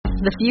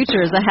The future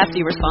is a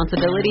hefty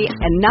responsibility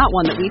and not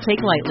one that we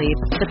take lightly.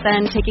 But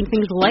then taking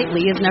things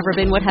lightly has never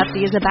been what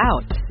Hefty is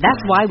about. That's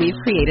why we've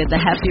created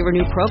the Hefty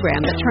Renew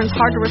program that turns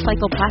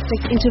hard-to-recycle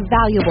plastics into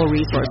valuable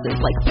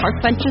resources like park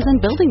benches and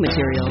building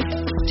materials.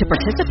 To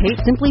participate,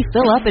 simply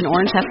fill up an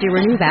orange Hefty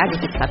Renew bag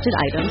with accepted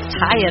items,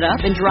 tie it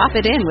up, and drop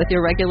it in with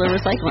your regular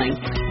recycling.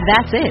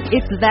 That's it.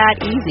 It's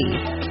that easy.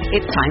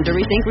 It's time to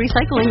rethink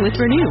recycling with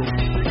Renew.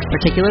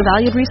 Particular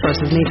valued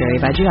resources may vary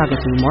by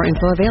geography. More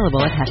info available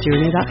at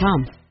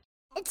heftyrenew.com.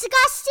 It's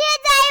Garcia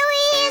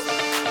Diaries!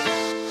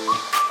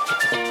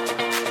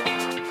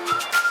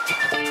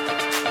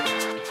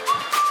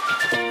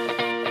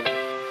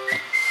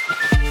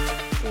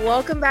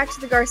 Welcome back to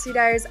the Garcia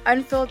Diaries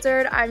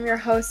Unfiltered. I'm your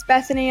host,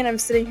 Bethany, and I'm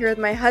sitting here with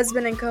my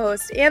husband and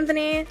co-host,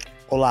 Anthony.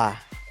 Hola.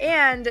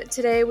 And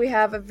today we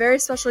have a very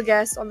special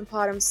guest on the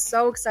pod. I'm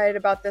so excited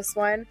about this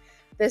one.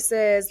 This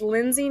is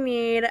Lindsay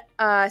Nead,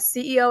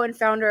 CEO and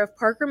founder of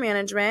Parker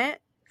Management.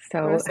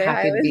 So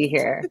happy to be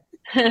here.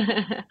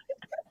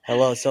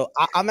 Hello. So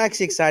I'm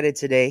actually excited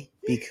today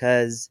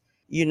because,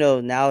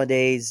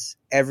 nowadays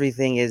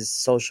everything is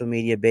social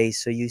media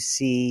based. So you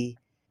see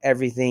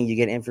everything, you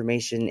get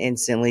information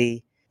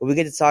instantly. But we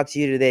get to talk to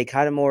you today,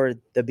 kind of more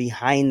the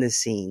behind the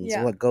scenes,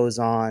 what goes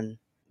on,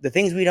 the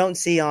things we don't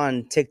see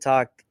on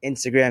TikTok,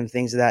 Instagram,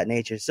 things of that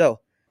nature.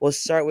 So we'll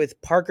start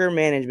with Parker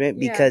Management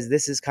because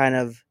this is kind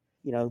of,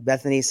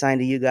 Bethany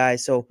signed to you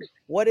guys. So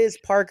what is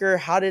Parker?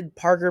 How did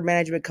Parker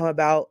Management come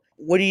about?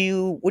 What do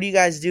you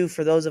guys do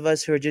for those of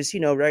us who are just,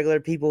 regular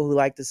people who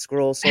like to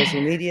scroll social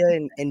media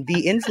and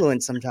be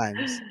influenced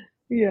sometimes?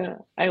 Yeah,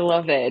 I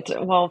love it.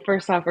 Well,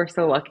 first off, we're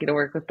so lucky to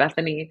work with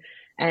Bethany.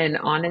 And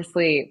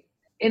honestly,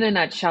 in a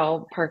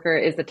nutshell, Parker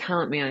is a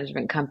talent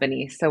management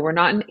company. So we're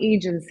not an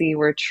agency,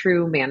 we're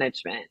true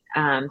management.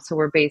 So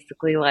we're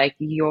basically like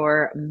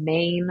your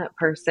main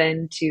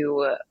person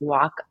to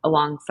walk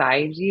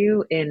alongside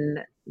you in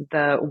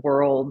the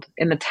world,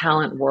 in the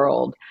talent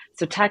world.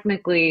 So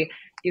technically,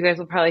 you guys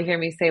will probably hear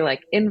me say like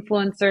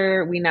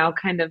influencer. We now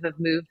kind of have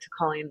moved to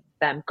calling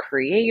them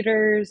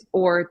creators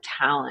or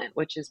talent,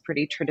 which is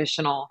pretty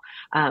traditional.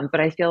 But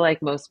I feel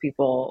like most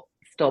people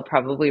still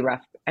probably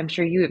I'm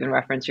sure you even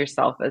reference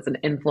yourself as an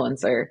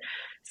influencer.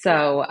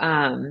 So,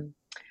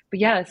 but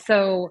yeah,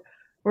 so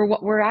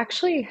we're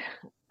actually,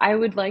 I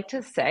would like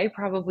to say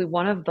probably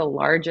one of the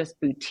largest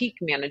boutique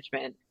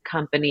management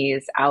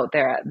companies out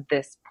there at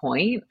this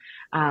point.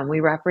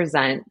 We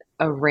represent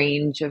a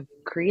range of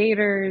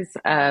creators,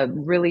 a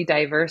really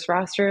diverse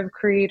roster of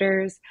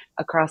creators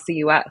across the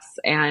US.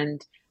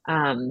 And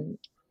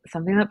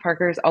something that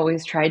Parker's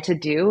always tried to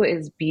do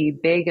is be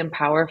big and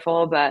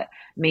powerful, but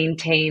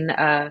maintain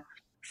a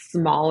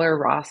smaller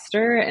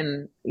roster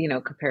in,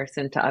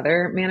 comparison to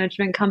other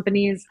management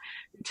companies,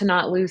 to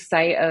not lose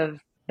sight of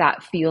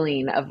that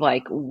feeling of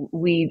like,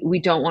 we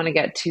don't want to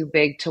get too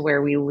big to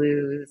where we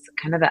lose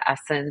kind of the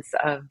essence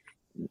of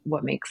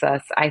what makes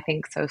us, I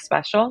think, so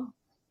special.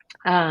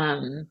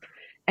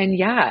 And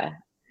yeah,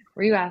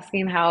 were you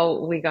asking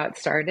how we got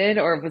started,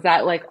 or was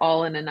that like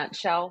all in a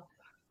nutshell?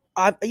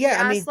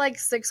 Asked like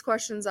 6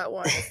 questions at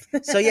once.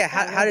 So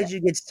how did you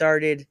get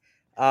started?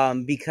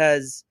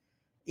 Because,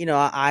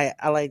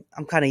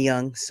 I'm kind of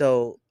young,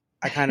 so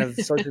I kind of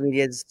social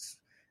media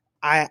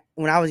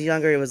when I was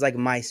younger, it was like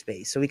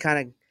MySpace. So we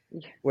kind of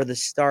were the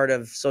start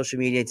of social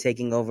media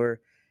taking over.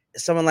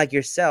 Someone like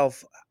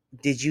yourself,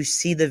 did you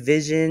see the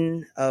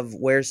vision of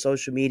where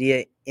social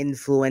media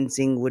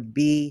influencing would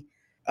be?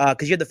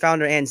 Because you're the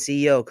founder and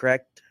CEO,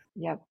 correct?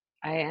 Yep,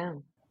 I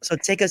am. So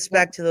take us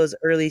back to those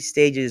early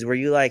stages. Were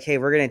you like, hey,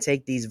 we're going to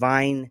take these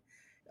Vine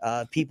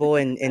people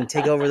and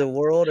take over the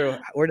world? Or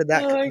where did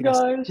that Oh my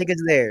gosh. take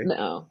us there?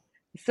 No.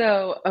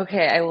 So,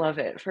 okay, I love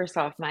it. First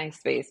off,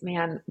 MySpace,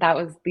 man, that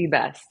was the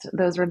best.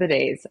 Those were the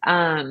days.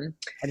 And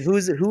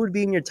who would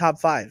be in your top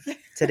 5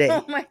 today?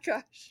 Oh my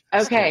gosh.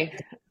 Okay,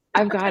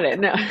 I've got it.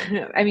 No,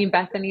 I mean,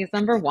 Bethany is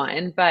number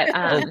 1, but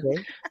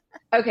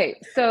okay,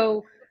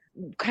 so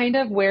kind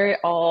of where it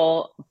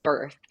all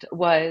birthed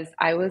was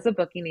I was a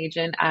booking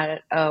agent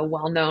at a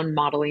well-known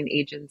modeling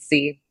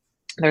agency.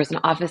 There's an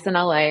office in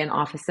LA, an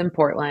office in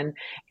Portland,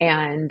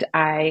 and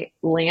I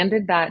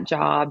landed that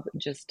job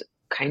just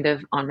kind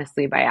of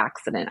honestly by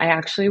accident. I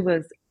actually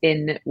was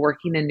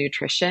working in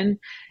nutrition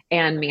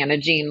and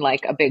managing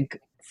like a big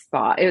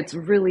spa. It's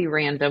really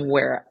random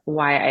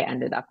why I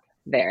ended up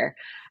there.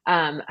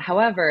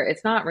 However,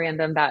 it's not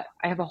random that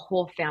I have a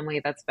whole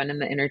family that's been in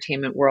the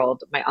entertainment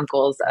world. My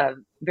uncle's a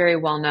very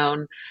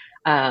well-known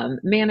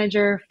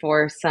manager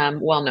for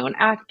some well-known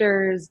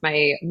actors.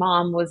 My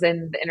mom was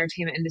in the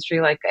entertainment industry.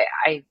 Like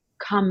I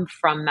come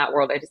from that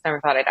world. I just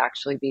never thought I'd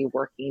actually be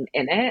working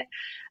in it.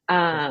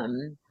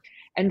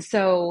 And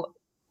so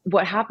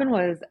what happened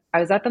was I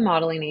was at the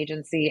modeling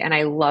agency and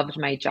I loved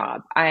my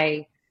job.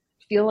 I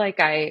feel like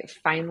I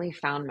finally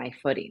found my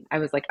footing. I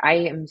was like, I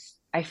am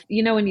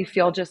when you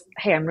feel just,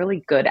 hey, I'm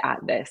really good at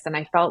this. And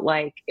I felt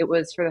like it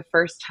was for the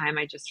first time,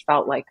 I just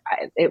felt like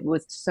it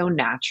was so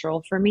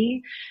natural for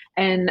me.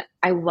 And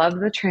I love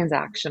the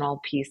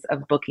transactional piece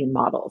of booking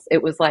models.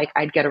 It was like,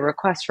 I'd get a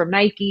request from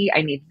Nike.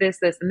 I need this,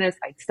 this, and this.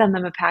 I'd send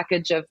them a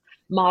package of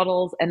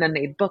models and then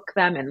they'd book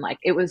them. And like,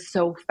 it was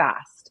so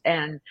fast.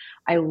 And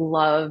I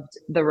loved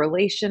the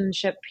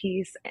relationship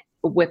piece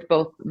with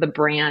both the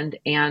brand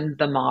and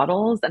the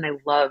models. And I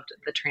loved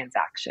the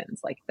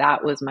transactions. Like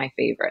that was my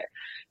favorite.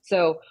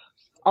 So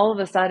all of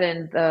a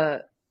sudden,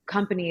 the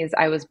companies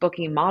I was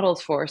booking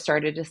models for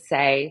started to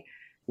say,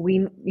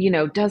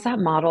 does that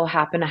model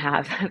happen to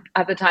have,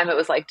 at the time it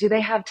was like, do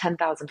they have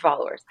 10,000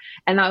 followers?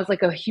 And that was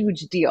like a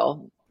huge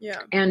deal.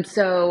 Yeah. And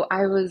so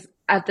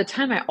at the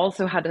time, I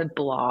also had a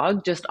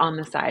blog just on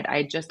the side.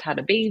 I just had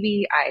a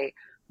baby. I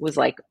was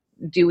like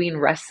doing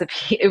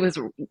recipe. It was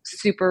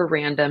super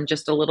random,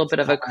 just a little bit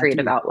of a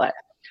creative outlet.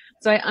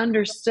 So I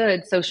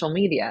understood social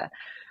media.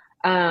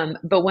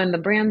 But when the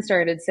brand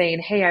started saying,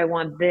 hey, I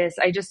want this,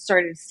 I just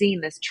started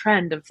seeing this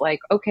trend of like,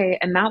 okay.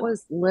 And that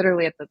was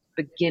literally at the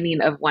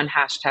beginning of when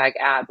hashtag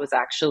ad was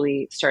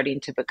actually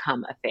starting to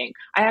become a thing.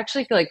 I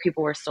actually feel like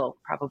people were still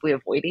probably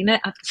avoiding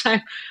it at the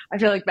time. I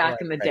feel like back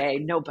in the day,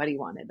 nobody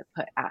wanted to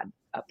put ad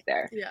up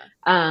there.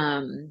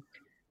 Yeah.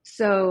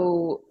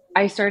 So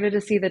I started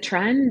to see the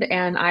trend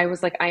and I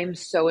was like, I'm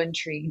so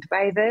intrigued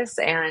by this.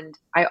 And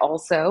I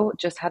also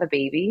just had a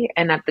baby.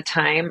 And at the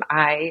time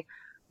I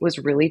was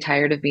really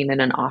tired of being in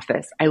an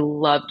office. I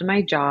loved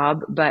my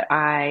job, but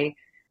I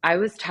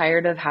was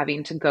tired of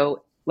having to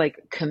go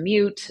like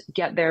commute,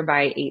 get there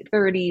by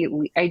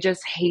 8:30. I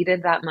just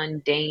hated that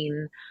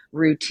mundane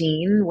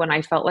routine when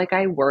I felt like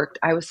I worked.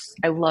 I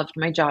loved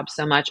my job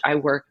so much. I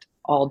worked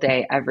all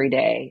day, every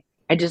day.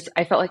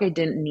 I felt like I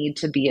didn't need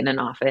to be in an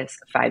office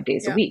 5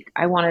 days a week.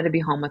 I wanted to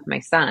be home with my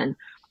son.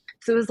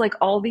 So it was like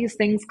all these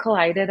things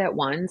collided at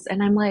once.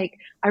 And I'm like,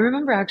 I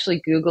remember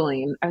actually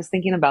Googling, I was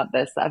thinking about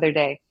this the other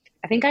day.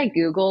 I think I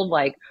Googled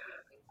like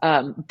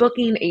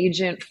booking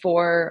agent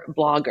for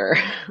blogger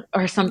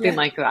or something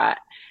like that.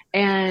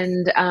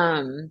 And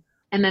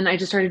then I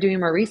just started doing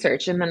more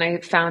research. And then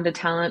I found a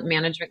talent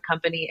management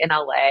company in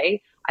LA.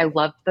 I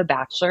loved The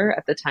Bachelor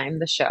at the time,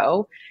 the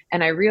show.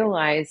 And I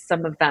realized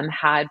some of them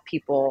had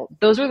people,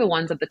 those were the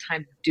ones at the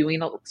time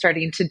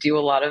starting to do a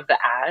lot of the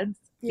ads,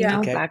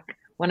 back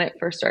when it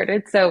first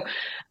started. So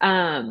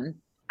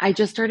I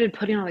just started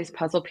putting all these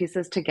puzzle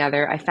pieces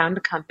together. I found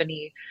a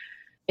company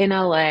in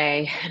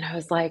LA and I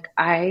was like,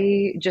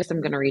 I just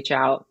am going to reach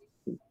out.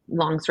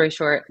 Long story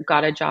short,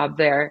 got a job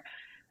there.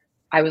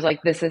 I was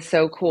like, this is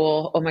so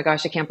cool. Oh my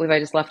gosh, I can't believe I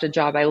just left a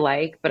job I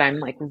like, but I'm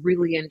like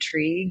really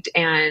intrigued.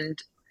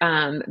 And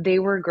they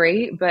were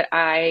great, but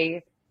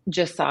I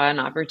just saw an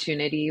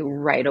opportunity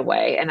right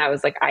away. And I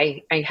was like,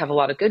 I have a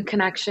lot of good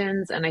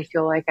connections and I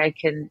feel like I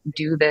can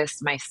do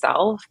this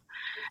myself.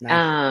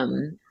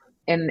 And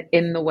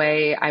in the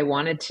way I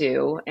wanted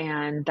to.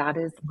 And that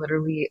is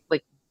literally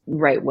like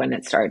right when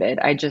it started.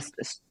 I just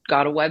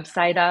got a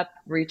website up,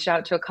 reached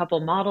out to a couple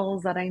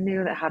models that I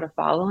knew that had a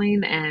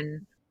following.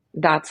 And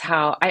that's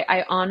how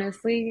I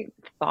honestly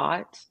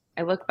thought,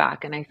 I look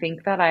back and I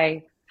think that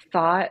I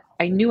thought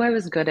I knew I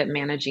was good at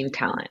managing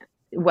talent,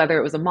 whether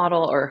it was a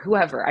model or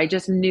whoever. I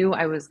just knew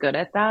I was good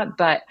at that.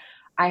 But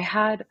I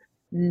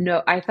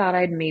thought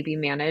I'd maybe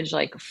manage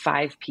like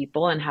 5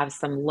 people and have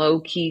some low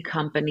key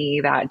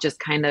company that just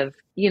kind of,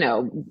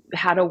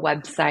 had a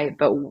website,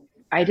 but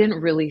I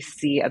didn't really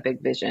see a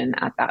big vision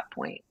at that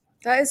point.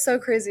 That is so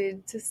crazy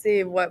to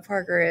see what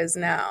Parker is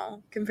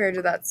now compared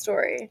to that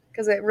story,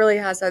 because it really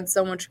has had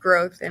so much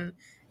growth and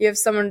you have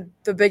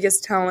the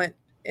biggest talent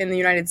in the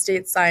United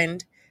States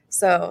signed.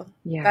 So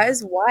that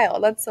is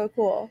wild. That's so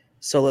cool.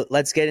 So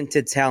let's get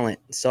into talent.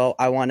 So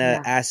I want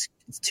to ask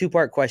a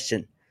 2-part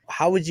question.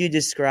 How would you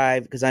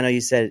describe, because I know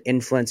you said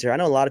influencer. I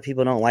know a lot of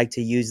people don't like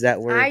to use that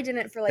word. I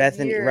didn't for like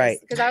years. Right.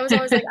 Because I was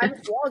always like, I'm a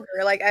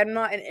vlogger. Like, I'm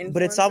not an influencer.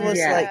 But it's almost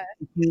like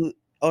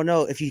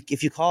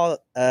if you call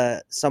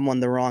someone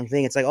the wrong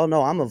thing, it's like, oh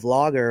no, I'm a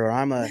vlogger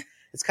or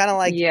it's kind of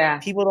like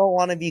people don't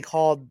want to be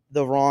called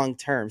the wrong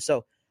term.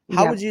 So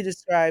how would you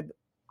describe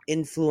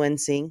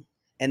influencing?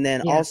 And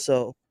then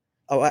also,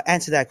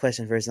 answer that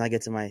question first and I'll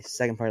get to my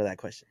second part of that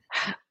question.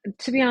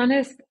 To be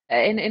honest,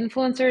 an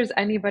influencer is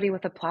anybody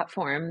with a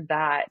platform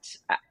that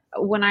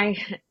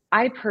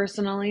I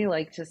personally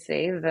like to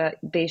say that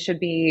they should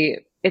be,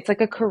 it's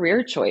like a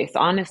career choice,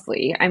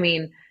 honestly. I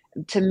mean,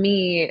 to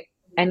me,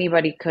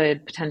 you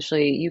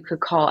could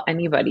call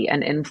anybody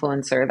an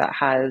influencer that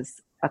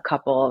has a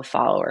couple of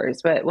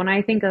followers. But when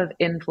I think of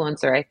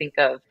influencer, I think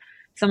of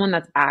someone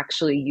that's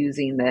actually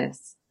using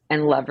this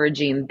and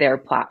leveraging their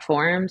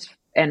platforms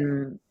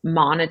and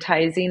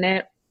monetizing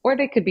it, or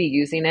they could be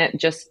using it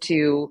just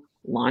to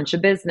launch a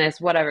business,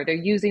 whatever. They're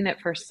using it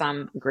for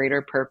some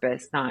greater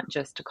purpose, not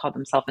just to call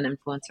themselves an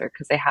influencer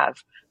because they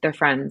have their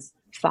friends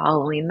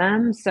following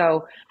them.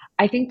 So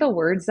I think the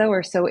words though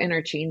are so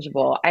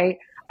interchangeable. I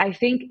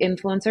think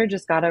influencer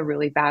just got a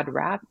really bad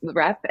rep.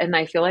 And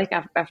I feel like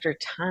after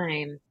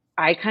time,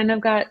 I kind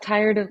of got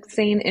tired of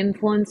saying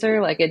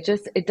influencer. Like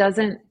it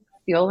doesn't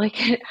feel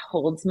like it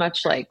holds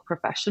much like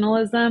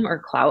professionalism or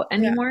clout Yeah.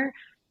 anymore.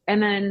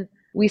 And then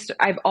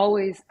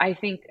I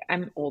think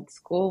I'm old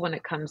school when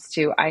it comes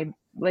to,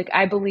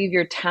 I believe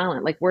your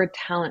talent, like we're a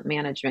talent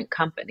management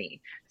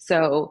company.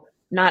 So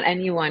not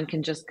anyone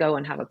can just go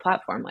and have a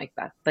platform like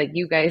that. Like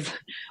you guys,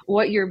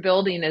 what you're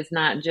building is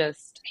not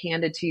just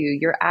handed to you.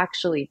 You're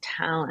actually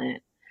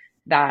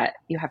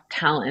you have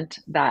talent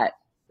that,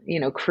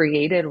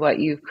 created what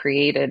you've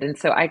created. And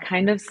so I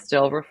kind of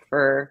still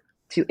refer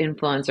to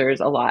influencers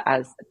a lot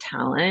as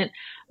talent,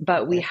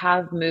 but we Okay.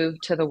 have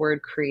moved to the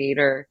word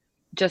creator.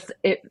 Just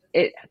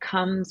it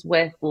comes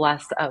with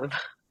less of, I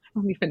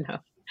don't even know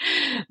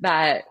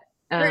that.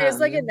 There is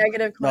like a um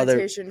negative No, they're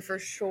connotation for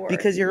sure.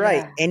 because you're right.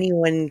 yeah.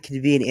 Anyone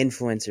can be an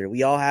influencer.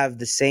 We all have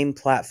the same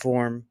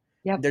platform.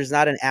 Yep. There's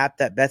not an app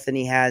that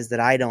Bethany has that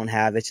I don't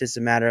have. It's just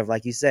a matter of,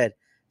 like you said,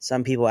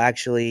 some people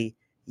actually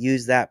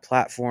use that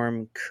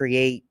platform,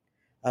 create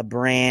a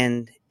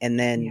brand, and Yeah.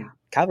 then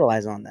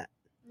capitalize on that.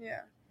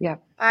 Yeah.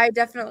 Yep. I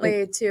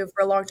definitely too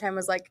for a long time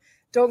was like,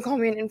 don't call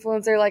me an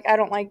influencer. Like I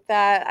don't like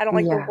that. I don't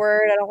like the Yeah.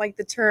 word. I don't like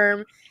the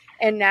term.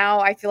 And now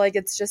I feel like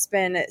it's just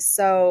been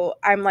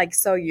I'm like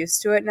so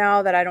used to it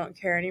now that I don't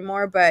care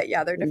anymore. But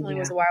yeah, there definitely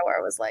was Yeah. a while where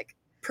I was like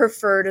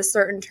preferred a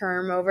certain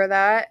term over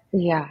that.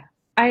 Yeah.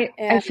 I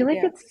And feel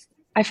like yeah.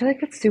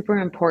 it's super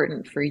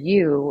important for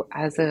you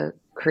as a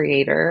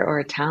creator or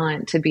a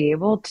talent to be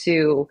able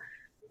to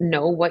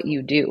know what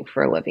you do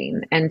for a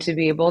living and to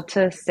be able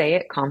to say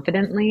it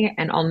confidently.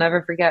 And I'll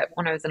never forget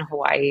when I was in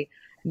Hawaii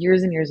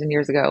years and years and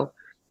years ago,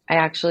 I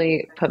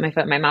actually put my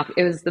foot in my mouth.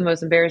 It was the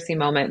most embarrassing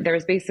moment. There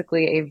was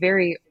basically a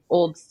very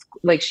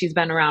like she's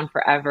been around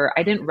forever.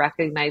 I didn't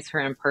recognize her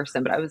in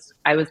person, but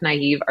I was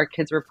naive. Our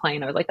kids were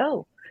playing. I was like,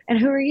 "Oh, and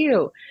who are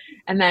you?"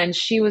 And then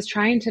she was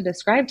trying to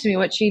describe to me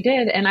what she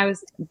did, and I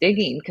was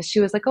digging because she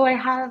was like, "Oh, I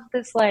have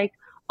this like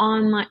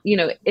online,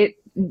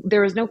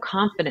 there was no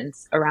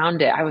confidence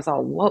around it." I was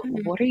all,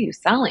 Mhm. what are you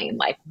selling?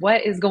 Like,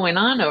 what is going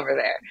on over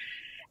there?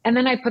 And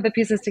then I put the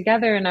pieces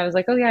together and I was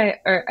like, oh yeah.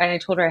 And I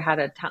told her I had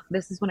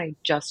this is when I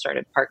just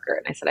started Parker.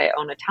 And I said, I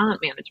own a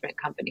talent management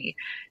company.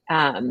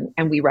 And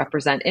we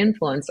represent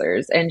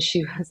influencers. And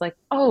she was like,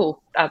 oh,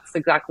 that's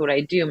exactly what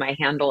I do. My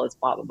handle is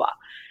blah, blah, blah.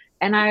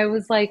 And I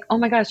was like, oh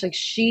my gosh, like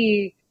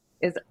she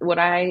is what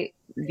I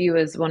view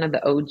as one of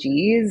the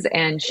OGs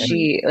and Mhm.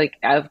 she like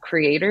of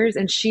creators.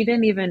 And she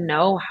didn't even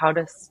know how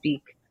to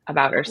speak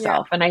about Yeah.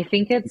 herself. And I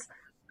think it's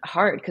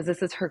hard because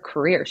this is her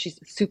career. She's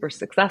super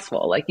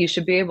successful. Like you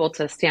should be able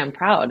to stand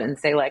proud and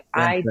say like,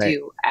 That's I right.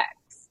 do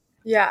X.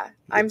 Yeah.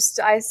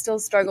 I still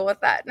struggle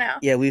with that now.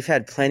 Yeah, we've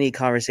had plenty of Yeah.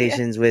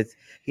 conversations with,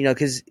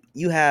 because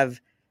you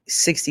have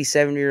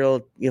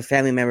 67-year-old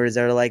family members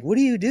that are like, what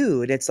do you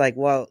do? And it's like,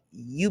 well,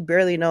 you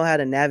barely know how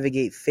to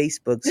navigate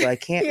Facebook, so I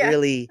can't Yeah.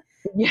 really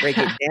break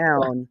it Yeah.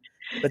 down.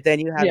 But then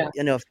you have, Yeah.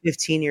 a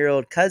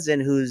 15-year-old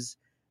cousin who's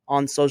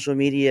on social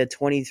media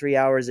 23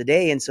 hours a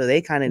day. And so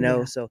they kind of know.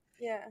 Yeah. So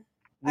Yeah.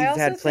 I we've also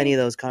had plenty of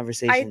think those I think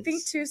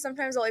conversations. too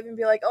sometimes I'll even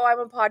be like, "Oh, I'm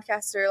a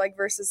podcaster," like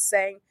versus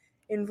saying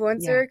Yeah.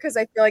 influencer because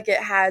I feel like it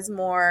has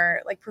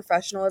more like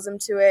professionalism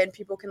to it and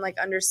people can like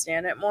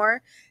understand it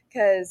more.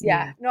 Because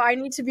yeah, Yeah. no, I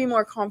need to be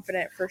more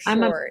confident for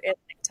I'm a sure in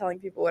like, telling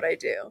people what I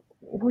do.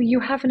 Well,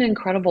 you have an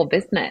incredible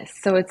business.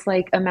 So it's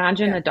like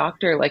imagine Yeah, a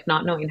doctor like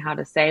not knowing how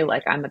to say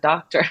like I'm a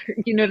doctor.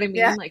 You know what I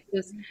yeah, mean? Like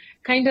this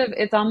kind of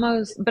it's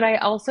almost but I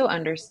also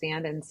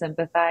understand and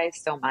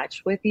sympathize so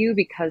much with you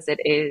because it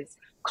is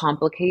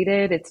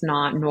complicated. It's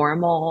not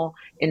normal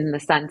in the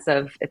sense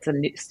of it's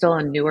still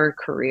a newer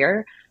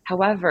career.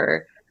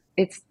 However,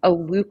 it's a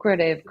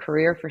lucrative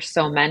career for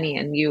so many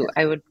and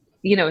I would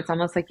it's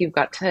almost like you've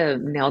got to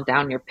nail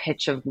down your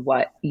pitch of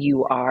what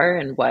you are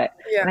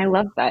yeah, and I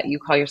love that you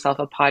call yourself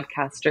a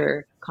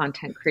podcaster,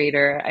 content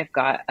creator. I've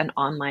got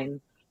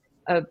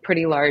a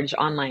pretty large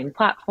online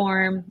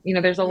platform.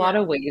 There's a lot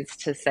yeah. of ways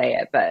to say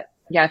it, but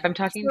yeah, if I'm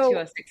talking to So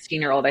a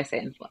 16-year-old, I say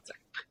influencer.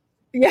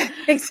 yeah,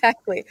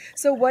 exactly.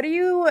 So why do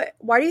you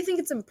think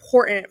it's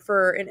important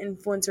for an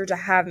influencer to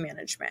have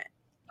management?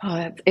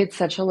 Oh, it's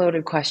such a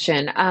loaded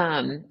question.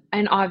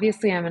 And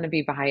obviously I'm going to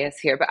be biased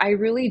here, but I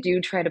really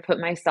do try to put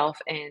myself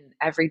in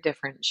every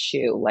different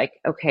shoe. Like,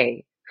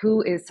 okay,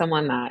 who is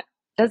someone that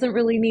doesn't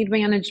really need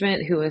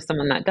management? Who is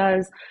someone that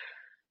does?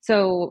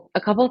 So,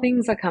 a couple of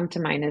things that come to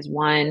mind is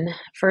one,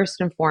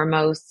 first and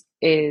foremost,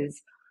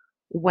 is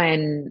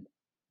when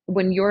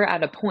you're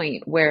at a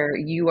point where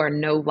you are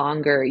no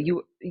longer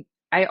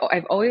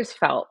I've always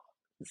felt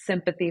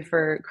sympathy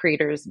for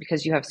creators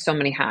because you have so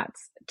many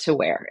hats to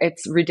wear.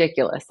 It's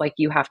ridiculous. Like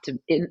you have to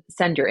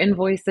send your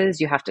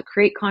invoices, you have to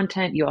create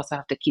content, you also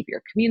have to keep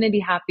your community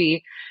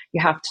happy.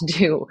 You have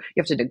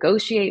to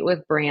negotiate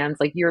with brands.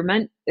 Like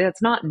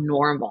that's not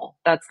normal.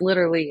 That's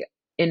literally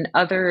in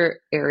other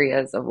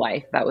areas of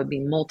life that would be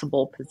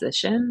multiple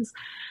positions.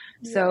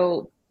 Yeah,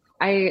 So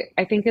I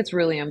think it's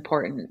really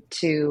important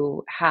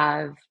to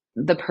have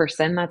the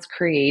person that's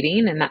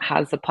creating and that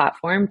has the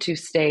platform to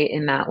stay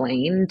in that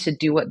lane to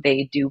do what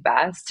they do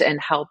best and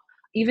help.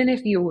 Even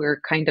if you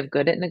were kind of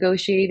good at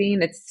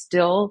negotiating, it's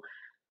still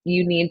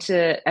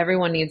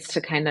everyone needs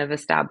to kind of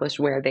establish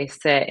where they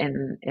sit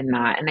in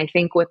that. And I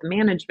think with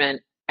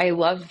management, I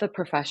love the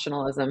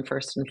professionalism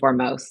first and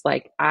foremost.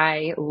 Like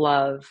I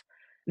love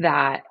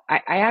that.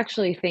 I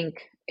actually think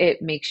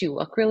it makes you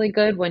look really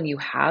good when you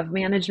have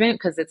management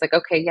because it's like,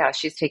 okay, yeah,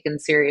 she's taken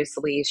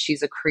seriously.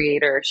 She's a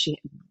creator.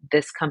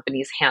 This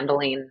company's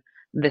handling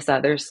this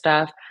other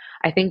stuff.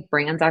 I think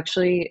brands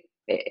actually,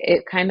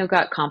 it kind of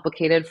got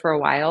complicated for a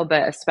while,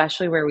 but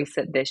especially where we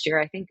sit this year,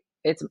 I think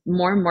it's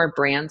more and more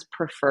brands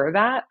prefer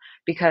that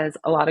because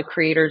a lot of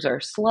creators are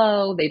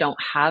slow. They don't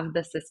have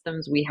the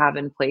systems we have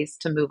in place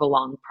to move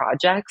along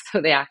projects. So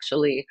they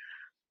actually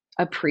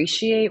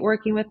appreciate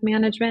working with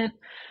management.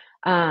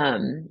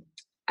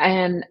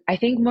 And I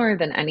think more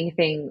than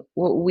anything,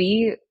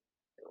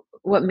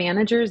 what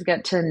managers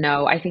get to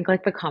know, I think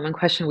like the common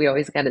question we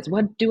always get is,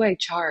 what do I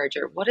charge?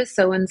 Or what is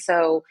so and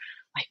so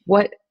like,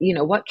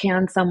 what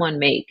can someone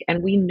make?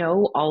 And we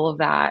know all of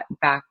that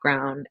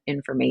background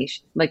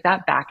information, like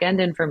that back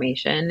end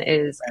information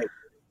is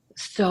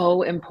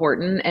so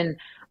important. And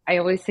I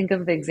always think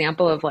of the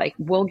example of like,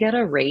 we'll get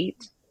a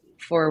rate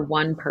for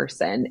one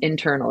person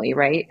internally,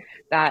 right?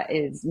 That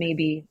is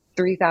maybe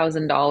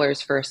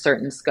 $3,000 for a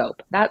certain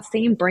scope. That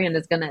same brand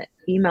is going to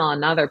email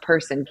another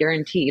person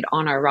guaranteed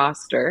on our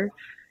roster.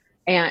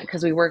 And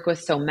because we work with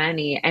so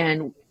many,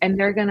 and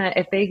they're gonna,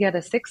 if they get a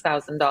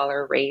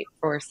 $6,000 rate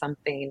for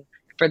something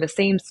for the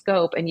same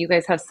scope and you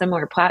guys have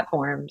similar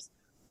platforms,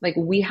 like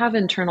we have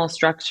internal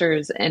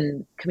structures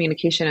and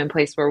communication in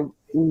place where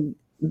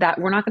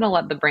that we're not going to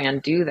let the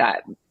brand do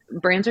that.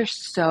 Brands are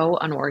so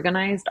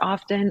unorganized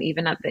often,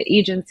 even at the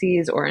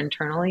agencies or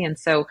internally. And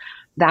so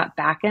that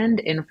back end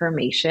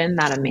information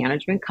that a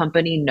management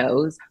company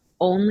knows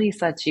only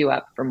sets you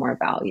up for more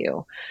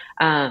value.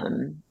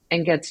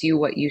 And gets you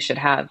what you should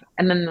have.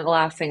 And then the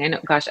last thing, I know,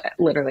 gosh,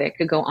 literally I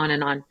could go on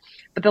and on,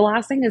 but the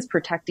last thing is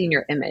protecting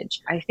your image.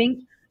 I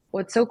think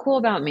what's so cool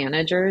about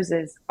managers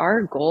is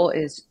our goal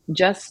is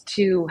just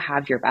to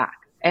have your back.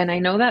 And I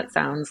know that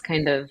sounds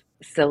kind of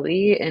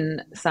silly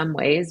in some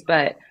ways,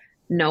 but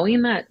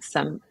knowing that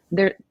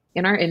there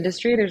in our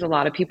industry, there's a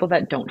lot of people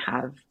that don't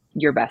have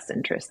your best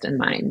interest in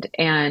mind.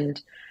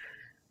 And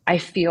I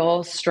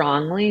feel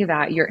strongly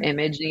that your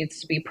image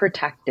needs to be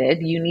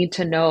protected. You need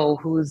to know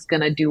who's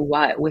going to do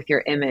what with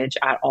your image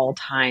at all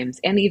times,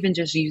 and even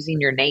just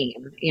using your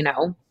name,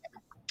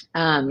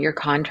 your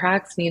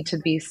contracts need to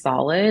be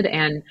solid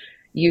and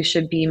you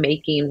should be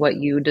making what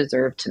you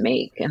deserve to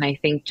make. And I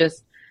think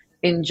just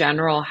in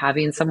general,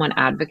 having someone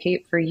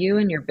advocate for you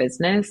and your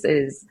business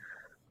is,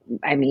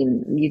 I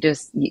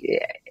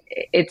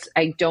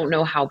don't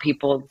know how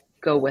people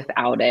go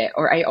without it,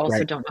 or I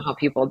also don't know how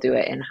people do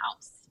it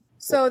in-house.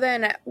 So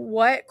then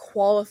what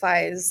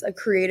qualifies a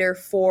creator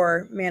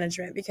for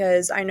management?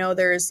 Because I know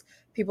there's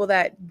people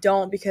that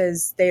don't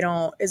because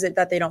is it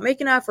that they don't make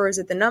enough, or is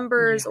it the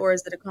numbers, or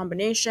is it a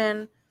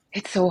combination?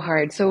 It's so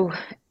hard. So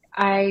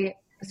I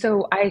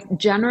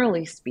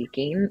generally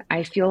speaking,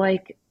 I feel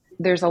like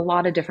there's a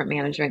lot of different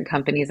management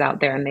companies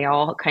out there and they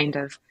all kind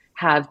of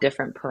have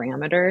different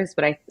parameters.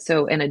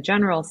 So in a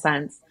general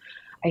sense,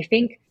 I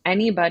think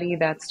anybody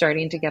that's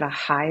starting to get a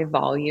high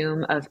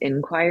volume of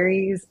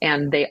inquiries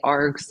and they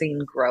are seeing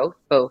growth,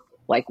 both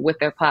like with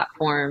their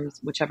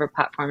platforms, whichever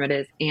platform it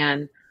is,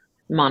 and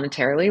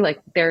monetarily,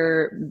 like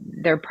they're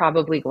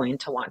probably going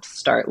to want to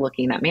start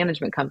looking at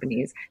management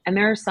companies. And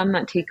there are some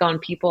that take on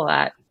people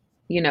at,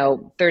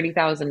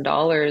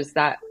 $30,000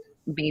 that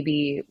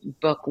maybe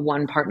book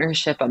one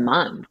partnership a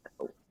month.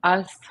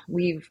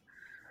 We've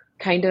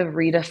kind of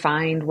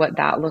redefined what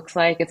that looks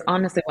like. It's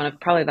honestly one of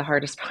probably the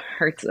hardest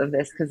parts of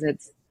this because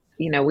it's,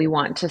 we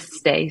want to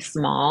stay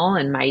small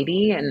and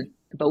mighty,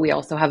 but we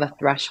also have a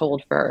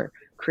threshold for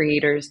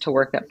creators to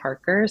work at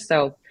Parker.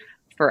 So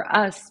for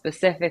us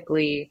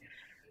specifically,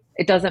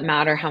 it doesn't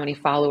matter how many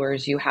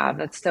followers you have.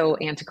 That's so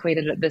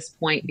antiquated at this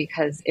point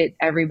because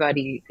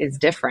everybody is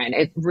different.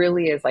 It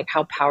really is like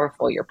how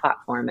powerful your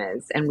platform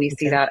is. And we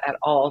see that at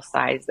all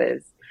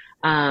sizes.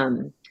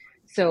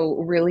 So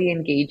really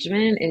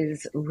engagement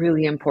is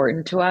really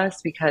important to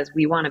us because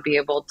we want to be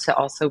able to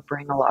also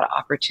bring a lot of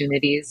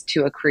opportunities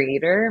to a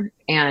creator.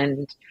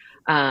 And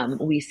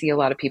we see a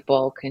lot of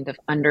people kind of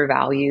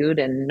undervalued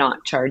and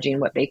not charging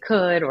what they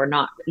could or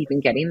not even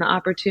getting the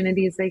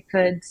opportunities they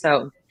could.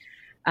 So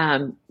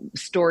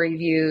story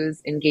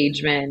views,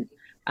 engagement,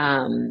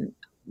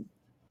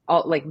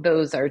 all like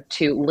those are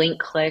two. Link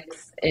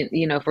clicks,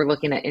 if we're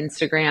looking at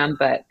Instagram,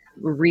 but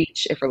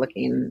reach if we're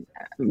looking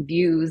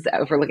views,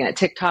 if we're looking at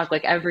TikTok,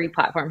 like every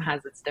platform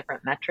has its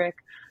different metric.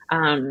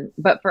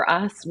 But for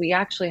us, we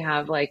actually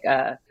have like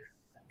a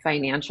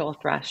financial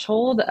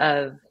threshold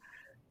of,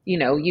 you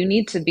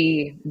need to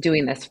be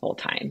doing this full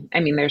time. I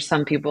mean, there's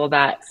some people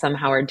that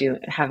somehow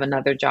have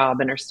another job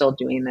and are still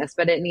doing this,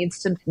 but it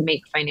needs to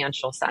make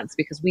financial sense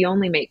because we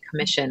only make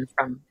commission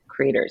from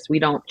creators. We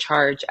don't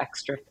charge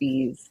extra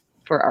fees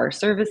for our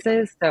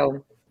services.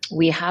 So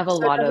we have a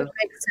lot of. It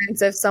makes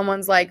sense if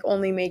someone's like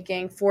only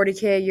making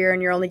 $40K a year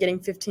and you're only getting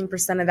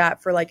 15% of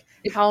that for like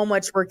how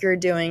much work you're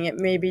doing. It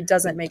maybe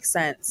doesn't make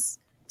sense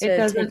It to take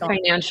doesn't on.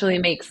 financially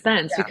make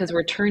sense Yeah. because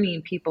we're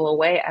turning people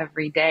away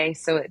every day.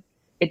 So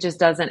it just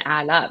doesn't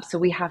add up. So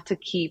we have to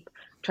keep,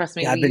 trust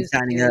me, Yeah, we I've been used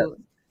signing up. to.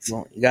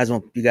 Well, you guys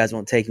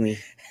won't take me.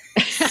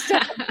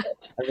 Stop.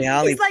 I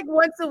mean, He's like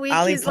once a I week,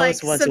 only he's like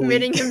post once a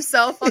submitting week.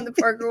 himself on the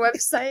Parker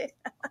website.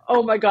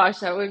 Oh my gosh,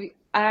 that would be,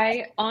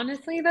 I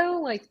honestly though,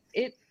 like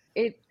it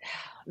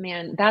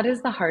man, that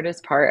is the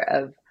hardest part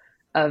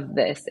of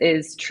this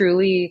is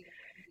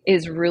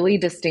really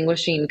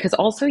distinguishing because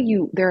also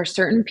there are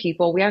certain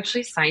people, we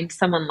actually signed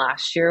someone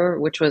last year,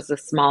 which was the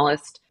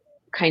smallest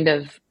kind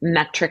of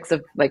metrics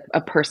of like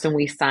a person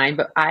we signed,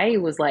 but I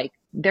was like,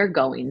 they're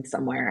going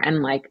somewhere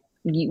and like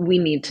we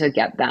need to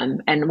get them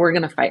and we're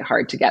going to fight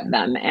hard to get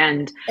them.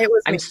 And It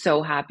was I'm me.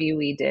 so happy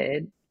we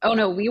did. Oh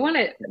no, we want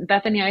to,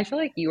 Bethany, I feel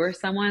like you were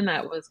someone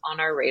that was on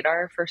our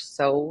radar for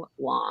so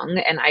long.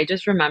 And I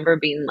just remember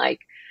being like,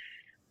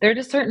 there are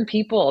just certain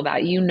people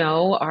that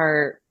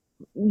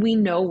we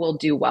know will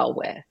do well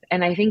with.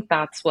 And I think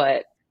that's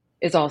what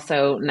is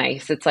also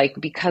nice. It's like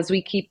because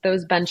we keep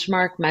those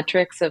benchmark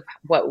metrics of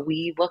what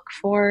we look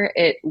for,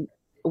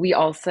 we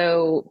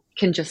also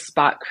can just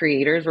spot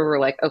creators where we're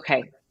like,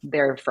 okay,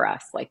 they're for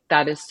us. Like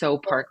that is so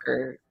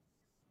Parker,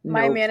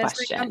 My no management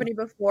question. company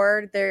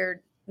before,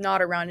 they're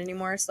not around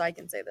anymore, so I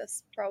can say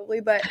this probably,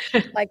 but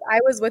like I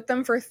was with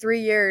them for 3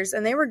 years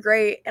and they were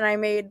great, and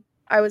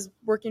I was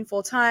working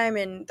full time,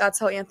 and that's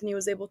how Anthony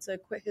was able to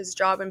quit his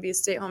job and be a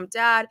stay-at-home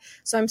dad.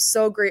 So I'm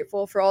so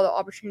grateful for all the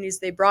opportunities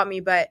they brought me.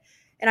 But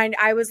and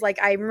I was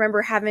like, I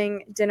remember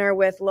having dinner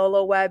with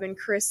Lola Webb and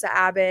Carissa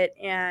Abbott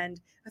and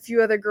a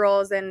few other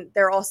girls, and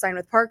they're all signed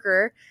with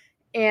Parker.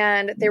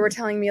 And they were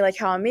telling me like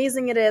how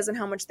amazing it is and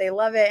how much they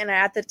love it. And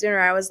at the dinner,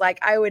 I was like,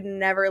 I would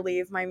never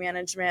leave my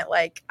management.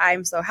 Like,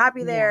 I'm so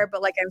happy there, Yeah.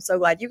 but like, I'm so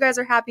glad you guys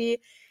are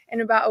happy.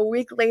 And about a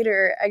week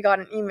later, I got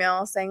an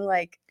email saying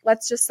like,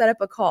 let's just set up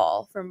a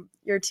call from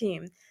your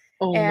team.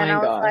 Oh And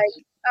my gosh.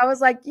 I was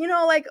like,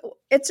 like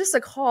it's just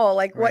a call.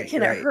 Like, what Right,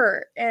 can it right.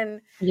 hurt?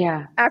 And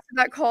Yeah. after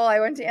that call,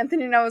 I went to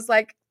Anthony and I was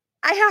like,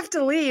 I have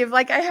to leave.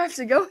 Like, I have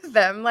to go with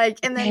them. Like,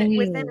 and then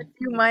within a Dang.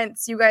 few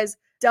months, you guys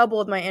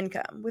doubled my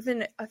income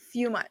within a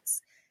few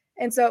months.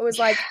 And so it was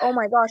like, oh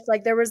my gosh,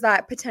 like there was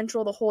that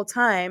potential the whole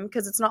time,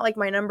 because it's not like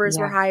my numbers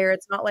were Yeah. higher.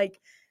 It's not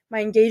like my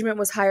engagement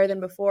was higher than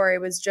before.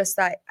 It was just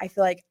that I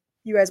feel like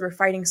you guys were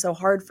fighting so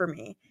hard for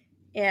me.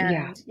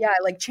 Yeah. And yeah,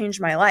 it like changed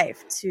my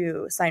life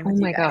to sign Oh with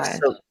you my guys. gosh.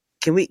 So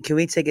can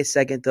we take a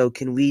second though?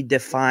 Can we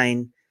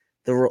define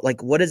the role?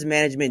 Like, what does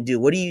management do?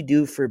 What do you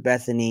do for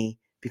Bethany?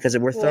 Because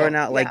we're throwing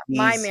out like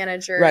my these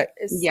manager right.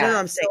 is Yeah. No,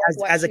 I'm saying so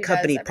what as a she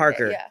company, does every day.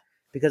 Parker. Yeah.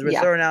 Because we're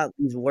Yeah. throwing out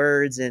these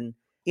words, and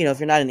if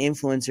you're not an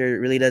influencer, it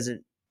really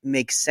doesn't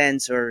make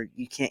sense, or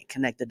you can't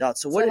connect the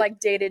dots. So So like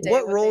day to day,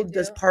 what role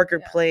does Parker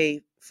Yeah.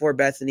 play for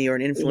Bethany, or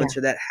an Yeah.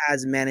 influencer that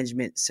has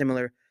management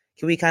similar?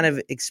 Can we kind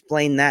of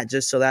explain that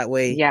just so that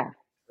way, Yeah.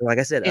 like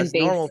I said, And us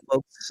normal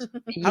folks,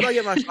 how do I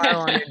get my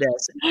file on your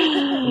desk?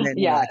 And then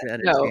Yeah. I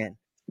can No, understand.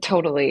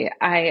 totally.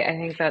 I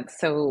think that's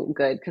so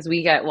good because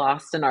we get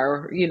lost in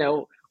our,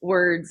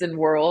 words and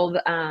world.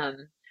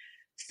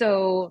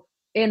 So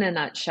in a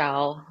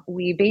nutshell,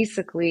 we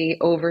basically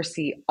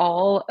oversee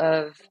all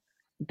of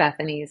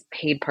Bethany's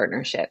paid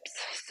partnerships.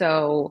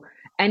 So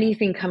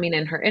anything coming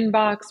in her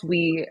inbox,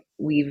 we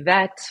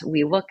vet,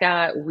 we look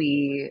at,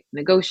 we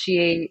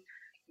negotiate,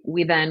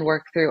 we then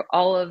work through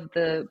all of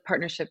the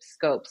partnership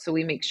scopes. So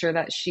we make sure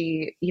that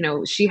she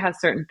has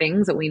certain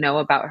things that we know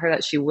about her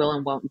that she will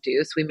and won't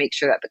do. So we make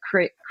sure that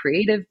the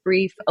creative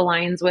brief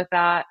aligns with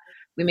that.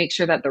 We make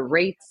sure that the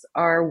rates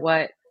are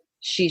what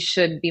she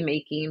should be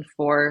making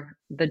for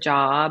the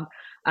job.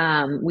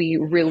 We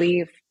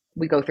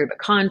go through the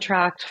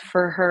contract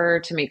for her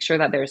to make sure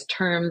that there's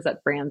terms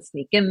that brands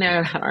sneak in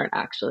there that aren't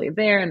actually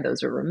there, and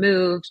those are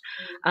removed.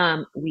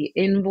 We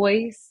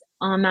invoice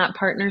on that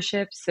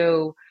partnership,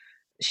 so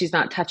she's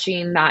not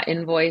touching that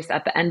invoice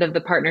at the end of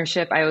the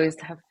partnership. I always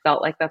have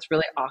felt like that's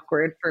really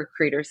awkward for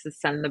creators to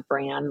send the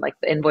brand like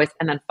the invoice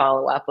and then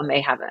follow up when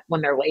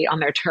they're late on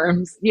their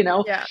terms.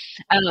 Yeah.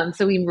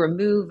 So we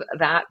remove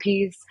that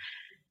piece.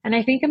 And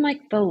I think in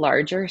like the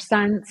larger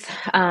sense,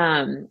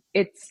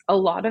 it's a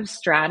lot of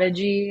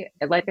strategy.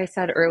 Like I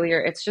said earlier,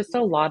 it's just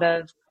a lot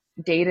of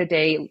day to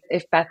day.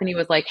 If Bethany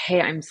was like, hey,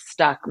 I'm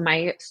stuck,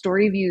 my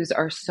story views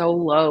are so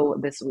low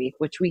this week,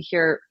 which we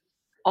hear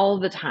all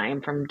the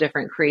time from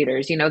different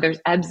creators.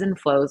 There's ebbs and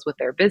flows with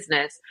their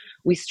business.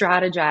 We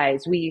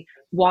strategize, we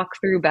walk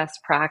through best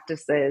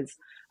practices.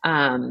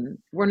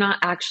 We're not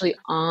actually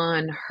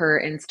on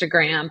her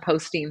Instagram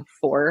posting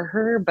for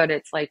her, but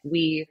it's like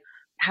we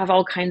have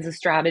all kinds of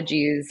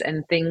strategies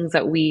and things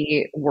that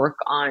we work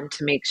on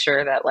to make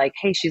sure that like,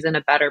 hey, she's in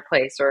a better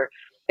place. Or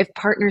if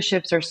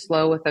partnerships are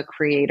slow with a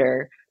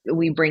creator,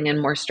 we bring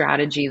in more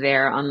strategy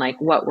there on like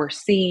what we're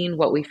seeing,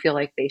 what we feel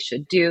like they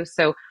should do.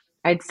 So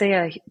I'd say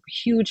a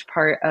huge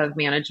part of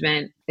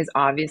management is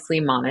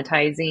obviously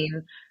monetizing,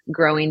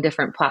 growing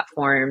different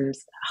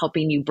platforms,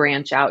 helping you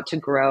branch out to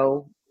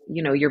grow,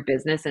 your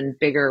business and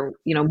bigger,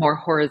 more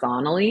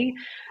horizontally.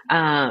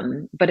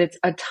 But it's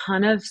a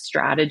ton of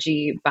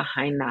strategy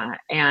behind that.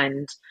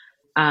 And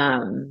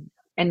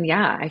And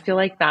yeah, I feel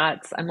like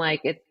I'm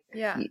like,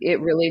 Yeah. it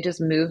really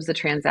just moves the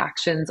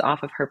transactions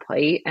off of her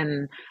plate.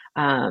 And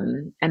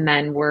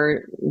then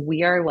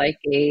we are like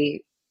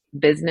a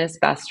business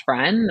best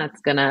friend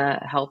that's going to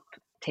help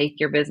take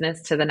your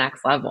business to the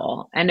next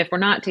level. And if we're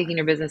not taking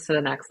your business to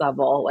the next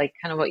level, like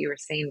kind of what you were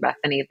saying,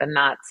 Bethany, then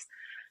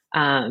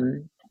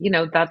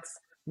that's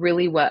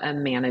really what a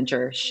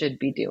manager should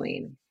be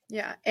doing.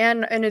 Yeah.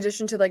 And in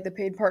addition to like the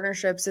paid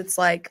partnerships, it's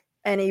like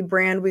any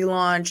brand we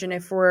launch. And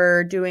if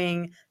we're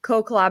doing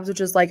co-collabs,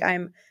 which is like I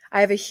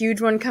have a huge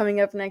one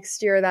coming up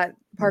next year that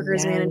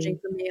Parker's managing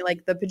Yes. for me.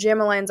 Like the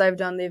pajama lines I've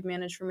done, they've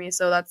managed for me.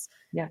 So that's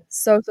Yeah.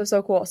 so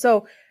cool.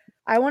 So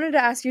I wanted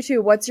to ask you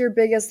too, what's your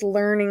biggest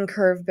learning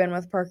curve been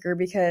with Parker?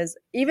 Because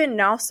even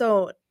now,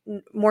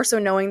 more so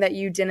knowing that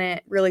you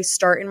didn't really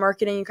start in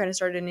marketing, you kind of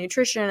started in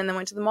nutrition and then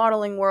went to the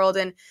modeling world.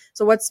 And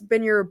so what's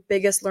been your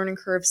biggest learning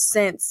curve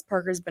since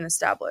Parker's been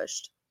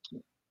established?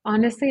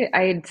 Honestly,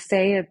 I'd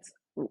say it's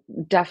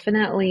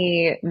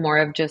definitely more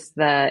of just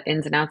the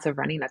ins and outs of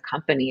running a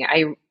company.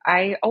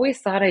 I always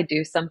thought I'd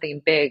do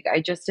something big.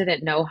 I just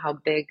didn't know how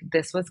big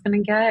this was going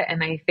to get.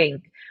 And I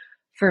think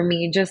for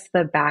me, just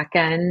the back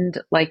end,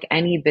 like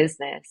any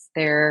business,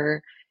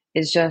 there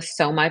is just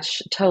so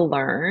much to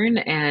learn.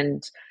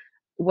 And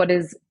what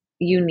is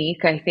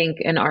unique, I think,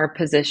 in our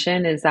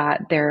position is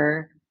that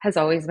there has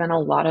always been a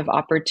lot of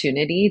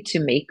opportunity to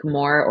make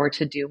more or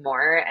to do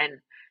more. And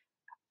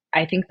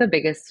I think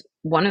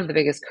one of the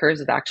biggest curves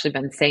has actually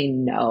been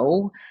saying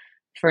no.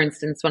 For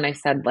instance, when I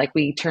said like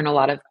we turn a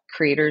lot of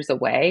creators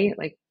away,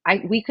 like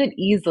we could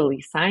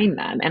easily sign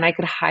them and I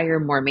could hire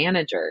more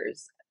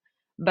managers,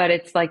 but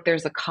it's like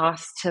there's a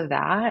cost to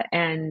that,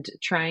 and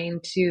trying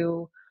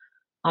to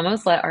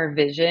almost let our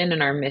vision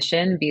and our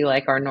mission be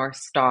like our North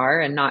Star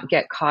and not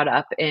get caught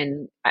up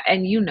in,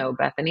 and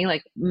Bethany,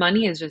 like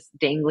money is just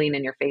dangling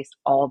in your face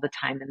all the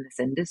time in this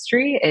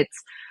industry.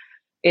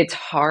 It's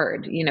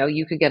hard.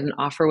 You could get an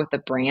offer with a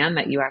brand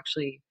that you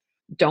actually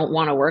don't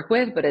want to work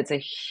with, but it's a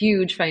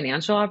huge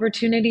financial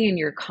opportunity. And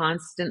you're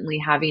constantly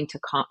having to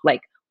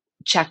like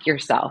check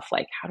yourself.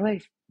 Like, how do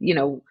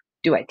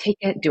do I take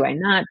it? Do I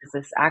not? Does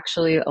this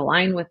actually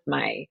align with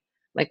like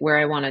where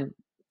I want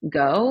to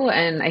go?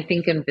 And I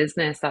think in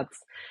business,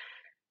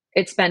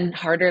 it's been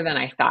harder than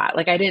I thought.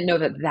 Like, I didn't know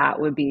that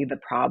would be the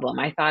problem.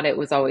 I thought it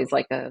was always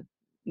like it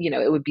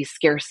would be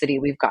scarcity.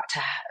 We've got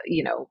to,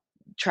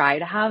 try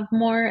to have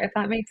more, if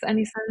that makes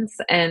any sense.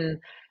 And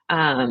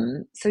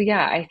so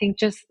yeah, I think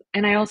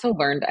and I also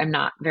learned I'm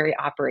not very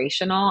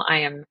operational. I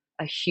am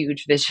a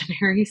huge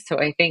visionary. So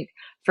I think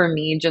for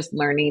me, just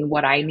learning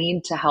what I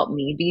need to help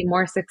me be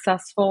more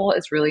successful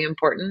is really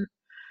important.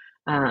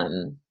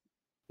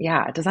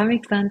 Yeah, does that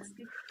make sense?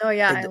 Oh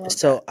yeah, I love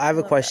So that. I have a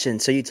love that. question.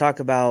 So you talk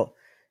about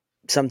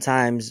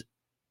sometimes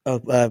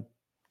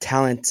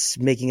talents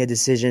making a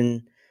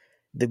decision.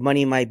 The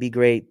money might be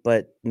great,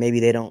 but maybe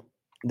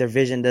their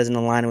vision doesn't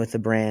align with the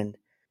brand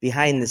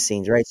behind Yeah. the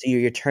scenes, right? So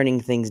you're turning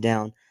things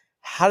down.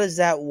 How does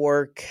that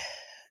work?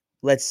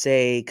 Let's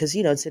say, because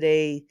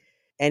today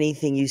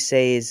anything you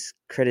say is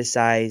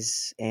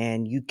criticized,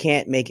 and you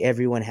can't make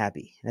everyone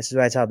happy. This is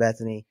what I tell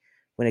Bethany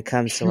when it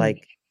comes to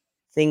like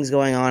things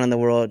going on in the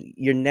world.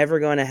 You're never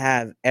going to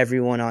have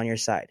everyone on your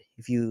side.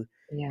 If you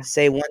Yeah.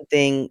 say one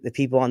thing, the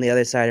people on the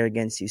other side are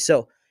against you.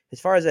 So as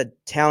far as a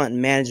talent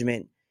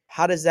management,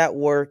 how does that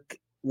work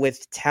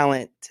with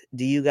talent?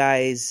 Do you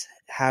guys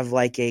have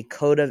like a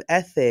code of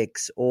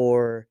ethics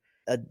or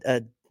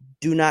a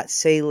do not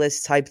say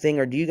list type thing,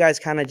 or do you guys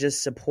kind of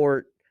just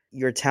support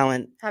your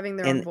talent Having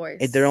their own and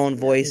voice. their own Yeah.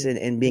 voice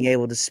and being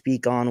able to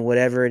speak on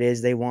whatever it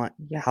is they want,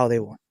 Yeah. how they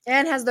want?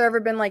 And has there ever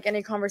been like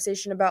any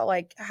conversation about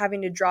like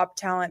having to drop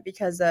talent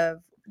because of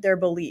their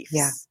beliefs?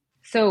 Yeah.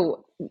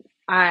 So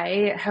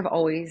I have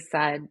always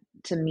said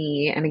to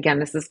me, and again,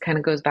 this kind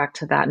of goes back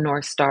to that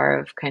North Star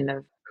of kind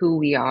of who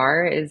we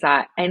are, is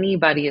that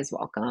anybody is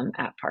welcome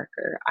at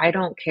Parker. I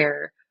don't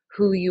care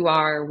who you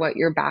are, what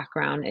your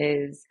background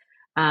is,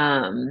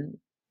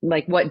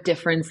 like what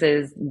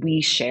differences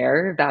we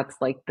share. That's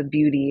like the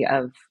beauty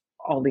of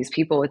all these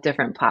people with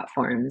different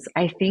platforms.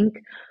 I think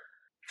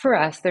for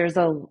us, there's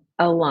a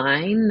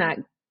line that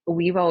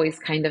we've always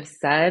kind of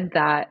said,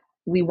 that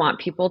we want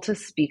people to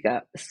speak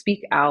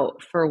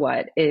out for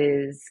what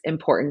is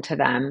important to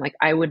them. Like,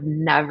 I would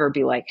never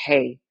be like,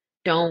 hey,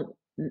 don't,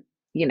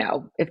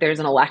 if there's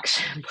an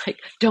election, like,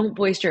 don't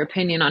voice your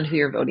opinion on who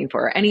you're voting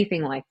for or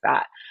anything like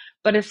that.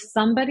 But if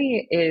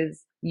somebody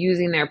is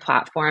using their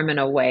platform in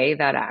a way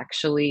that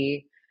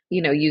actually,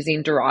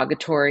 using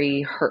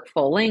derogatory,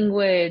 hurtful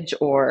language,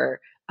 or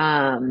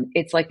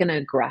it's like an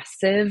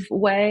aggressive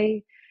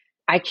way,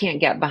 I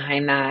can't get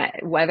behind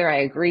that, whether I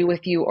agree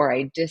with you or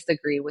I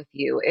disagree with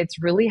you.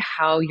 It's really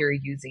how you're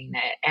using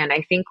it. And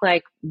I think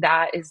like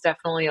that is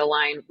definitely a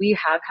line we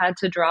have had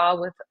to draw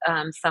with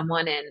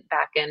someone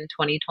back in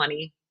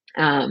 2020.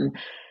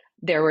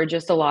 There were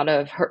just a lot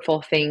of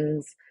hurtful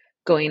things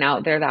going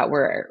out there that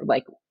were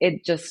like,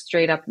 it just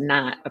straight up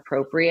not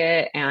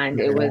appropriate. And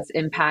it was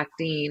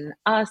impacting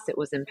us. It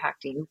was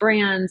impacting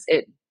brands.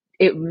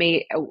 It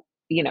made,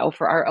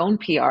 for our own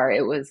PR,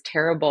 it was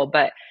terrible.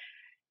 But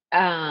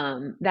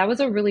that was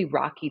a really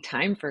rocky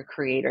time for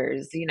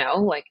creators,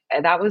 like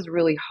that was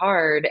really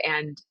hard.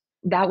 And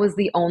that was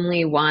the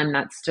only one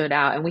that stood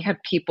out. And we had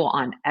people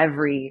on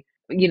every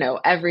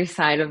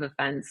side of the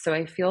fence. So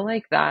I feel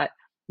like that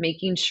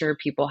making sure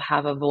people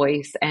have a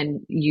voice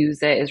and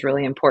use it is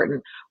really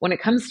important. When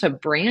it comes to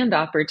brand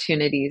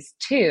opportunities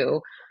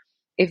too,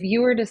 if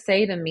you were to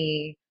say to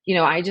me,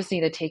 I just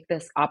need to take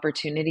this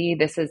opportunity,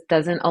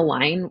 doesn't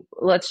align.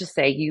 Let's just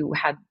say you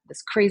had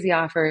this crazy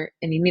offer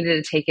and you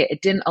needed to take it.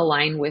 It didn't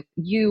align with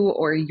you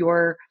or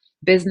your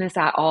business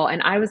at all.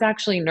 And I was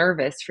actually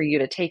nervous for you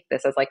to take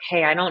this. I was like,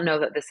 hey, I don't know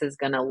that this is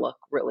going to look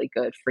really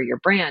good for your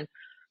brand.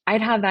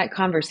 I'd have that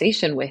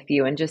conversation with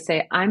you and just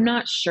say, I'm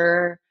not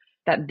sure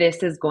that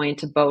this is going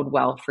to bode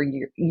well for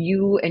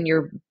you and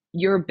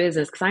your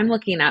business, because I'm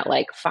looking at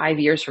like 5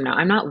 years from now.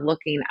 I'm not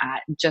looking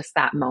at just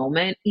that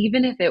moment,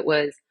 even if it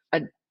was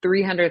a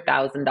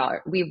 $300,000.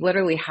 We've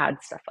literally had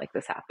stuff like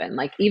this happen.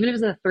 Like even if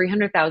it was a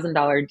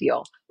 $300,000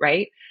 deal,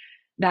 right?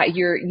 That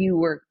you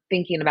were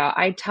thinking about.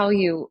 I tell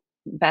you,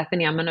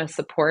 Bethany, I'm going to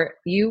support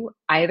you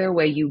either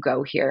way you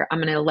go here. I'm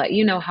going to let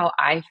you know how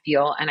I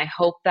feel. And I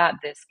hope that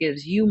this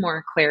gives you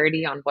more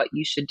clarity on what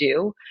you should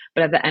do.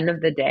 But at the end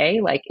of the day,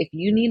 like if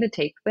you need to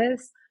take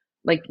this,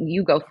 like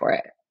you go for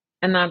it.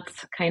 And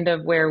that's kind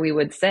of where we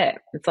would sit.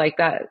 It's like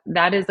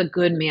that is a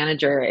good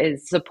manager,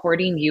 is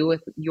supporting you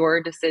with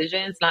your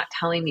decisions, not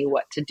telling you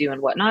what to do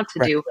and what not to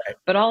do,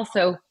 but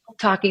also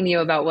talking to you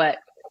about what,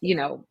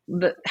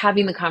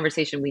 having the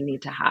conversation we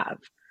need to have.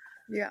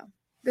 Yeah.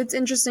 It's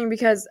interesting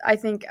because I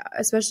think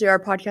especially our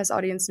podcast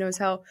audience knows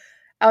how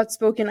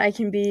outspoken I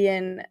can be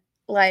and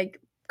like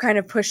kind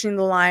of pushing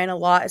the line a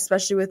lot,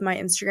 especially with my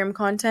Instagram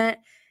content.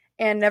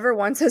 And never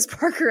once has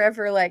Parker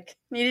ever like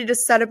needed to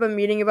set up a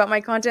meeting about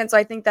my content. So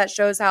I think that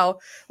shows how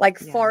like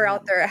far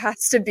out there it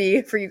has to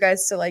be for you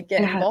guys to like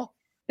get involved.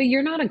 But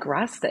you're not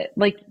aggressive.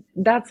 Like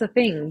that's the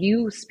thing.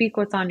 You speak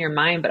what's on your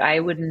mind, but I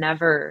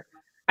never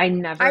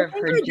have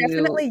heard you.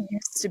 Definitely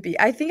used to be.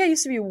 I think I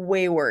used to be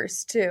way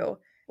worse too.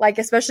 Like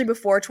especially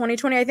before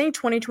 2020. I think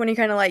 2020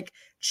 kind of like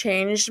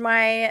changed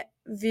my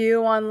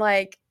view on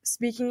like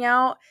speaking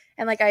out,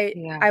 and like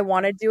I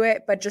want to do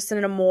it, but just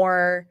in a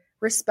more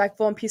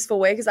respectful and peaceful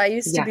way, because I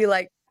used to be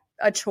like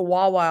a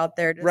chihuahua out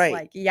there just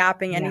like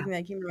yapping anything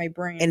that came to my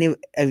brain.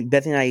 And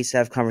Bethany and I used to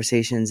have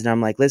conversations, and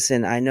I'm like,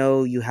 listen, I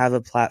know you have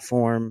a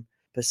platform,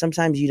 but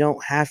sometimes you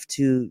don't have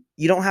to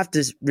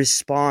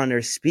respond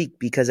or speak,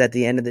 because at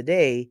the end of the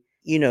day,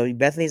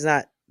 Bethany's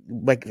not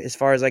like, as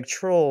far as like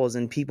trolls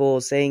and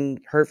people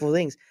saying hurtful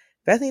things,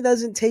 Bethany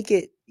doesn't take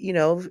it,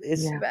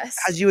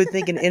 as you would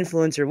think an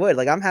influencer would.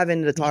 Like I'm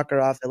having to talk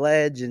her off the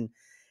ledge and,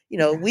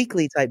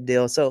 weekly type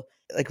deal. So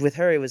like with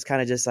her, it was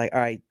kind of just like, all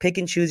right, pick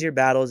and choose your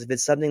battles. If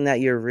it's something that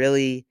you're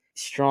really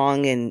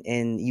strong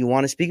and you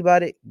want to speak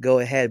about it, go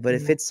ahead. But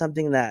if it's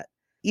something that,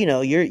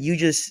 you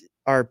just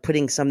are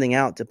putting something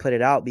out to put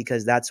it out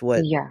because that's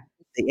what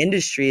the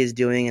industry is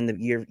doing, and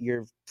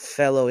your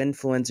fellow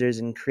influencers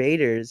and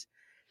creators.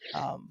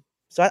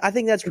 So I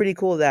think that's pretty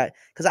cool, that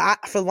because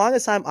for the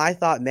longest time I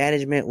thought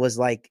management was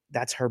like,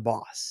 that's her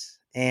boss,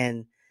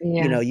 and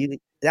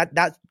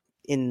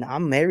and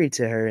I'm married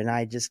to her, and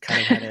I just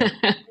kind of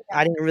had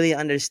I didn't really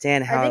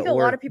understand how. I think a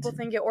lot of people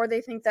think it, or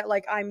they think that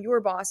like I'm your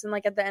boss, and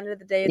like at the end of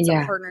the day, it's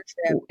a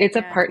partnership. It's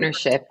a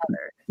partnership.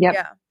 Yep.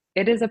 Yeah,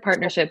 it is a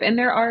partnership, and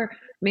there are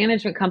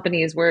management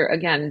companies where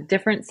again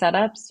different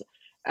setups,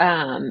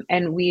 and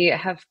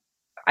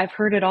I've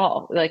heard it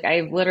all. Like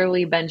I've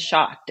literally been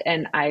shocked,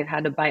 and I've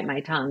had to bite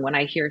my tongue when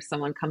I hear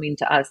someone coming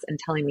to us and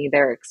telling me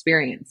their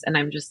experience, and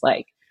I'm just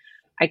like,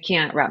 I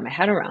can't wrap my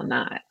head around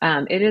that.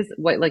 It is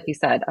what, like you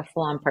said, a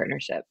full-on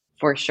partnership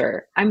for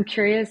sure. I'm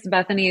curious,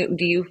 Bethany,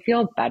 do you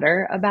feel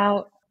better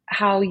about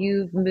how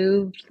you've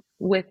moved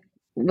with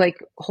like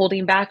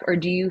holding back, or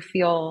do you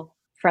feel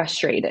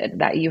frustrated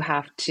that you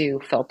have to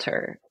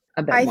filter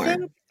a bit more? I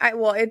think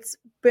it's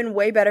been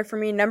way better for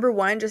me. Number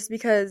one, just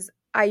because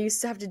I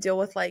used to have to deal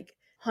with like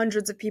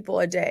hundreds of people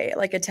a day,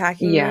 like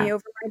attacking me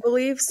over my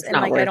beliefs, and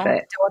like I don't have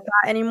to deal with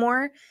that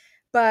anymore.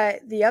 But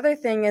the other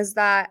thing is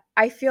that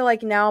I feel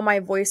like now my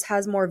voice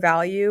has more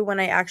value when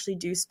I actually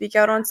do speak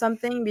out on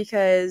something,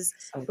 because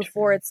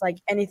before it's like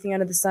anything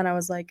under the sun. I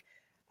was like,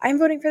 I'm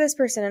voting for this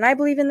person and I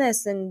believe in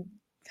this and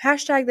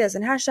hashtag this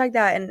and hashtag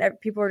that. And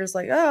people are just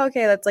like, oh,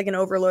 okay, that's like an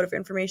overload of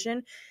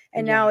information.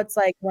 And now it's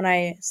like when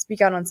I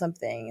speak out on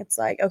something, it's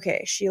like,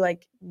 okay, she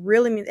like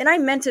really means, and I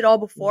meant it all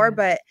before,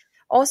 but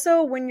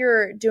also when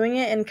you're doing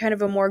it in kind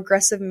of a more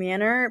aggressive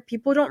manner,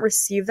 people don't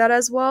receive that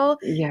as well.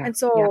 And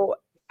so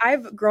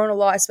I've grown a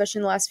lot, especially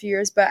in the last few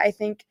years, but I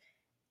think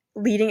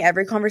leading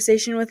every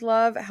conversation with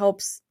love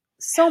helps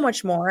so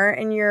much more,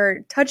 and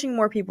you're touching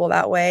more people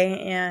that way,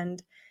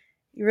 and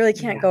you really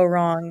can't go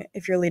wrong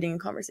if you're leading a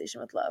conversation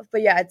with love.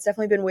 But yeah, it's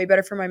definitely been way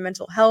better for my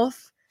mental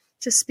health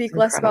to speak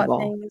less about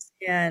things,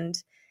 and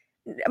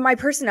my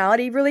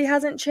personality really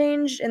hasn't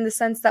changed in the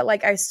sense that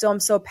like I still am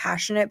so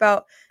passionate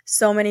about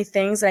so many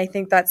things, and I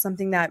think that's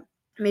something that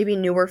maybe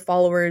newer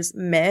followers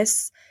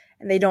miss.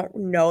 And they don't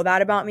know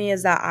that about me,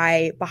 is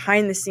that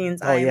behind the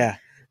scenes, I'm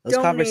those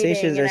donating,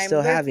 conversations and are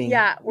still having.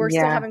 we're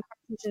still Yeah. having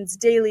conversations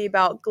daily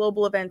about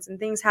global events and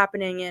things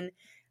happening, and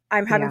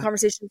I'm having Yeah.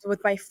 conversations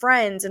with my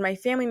friends and my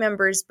family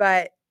members,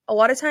 but a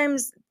lot of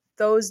times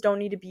those don't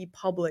need to be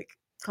public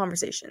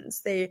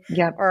conversations. They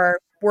Yep. are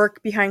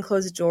work behind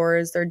closed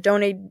doors. They're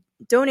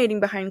donating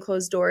behind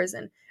closed doors.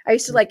 And I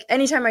used to, like,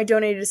 anytime I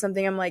donated to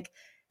something, I'm like,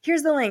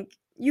 here's the link.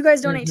 You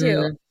guys donate too.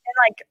 Hmm. And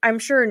like, I'm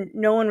sure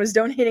no one was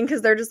donating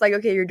because they're just like,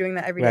 okay, you're doing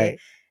that every day. Right.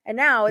 And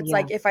now it's Yeah.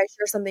 like, if I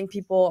share something,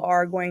 people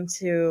are going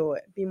to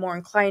be more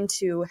inclined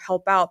to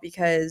help out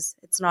because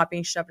it's not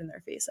being shoved in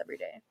their face every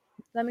day.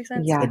 Does that make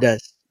sense? Yeah. It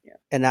does. Yeah.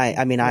 And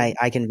I mean, Absolutely.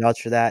 I can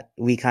vouch for that.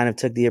 We kind of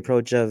took the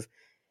approach of,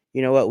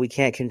 you know what, we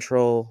can't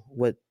control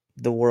what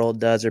the world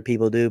does or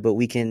people do, but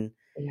we can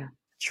Yeah.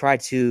 try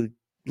to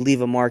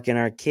leave a mark in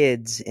our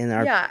kids in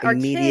our Yeah, our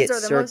kids immediate are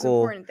the most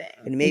circle. important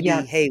thing. And maybe,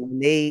 Yep. hey,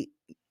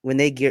 when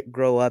they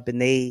grow up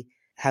and they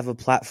have a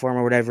platform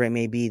or whatever it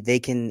may be, they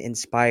can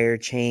inspire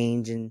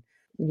change, and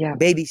Yep.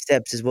 baby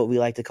steps is what we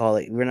like to call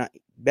it. We're not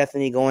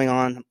Bethany going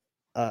on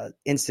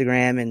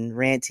Instagram and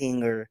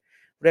ranting or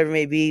whatever it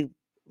may be.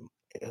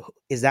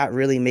 Is that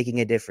really making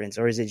a difference,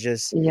 or is it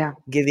just Yeah.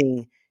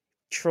 giving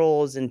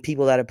trolls and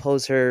people that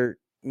oppose her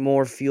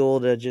more fuel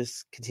to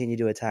just continue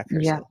to attack her?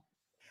 Yeah. So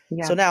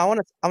Yeah. now I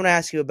want to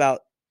ask you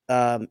about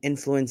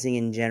influencing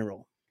in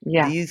general. Do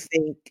Yeah. you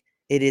think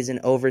it is an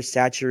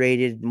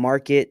oversaturated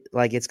market?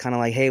 Like, it's kind of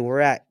like, hey,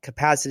 we're at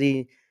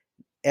capacity,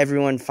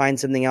 everyone find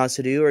something else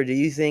to do? Or do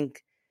you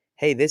think,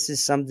 hey, this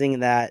is something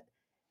that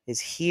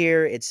is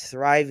here, it's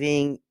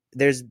thriving,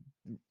 there's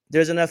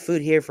enough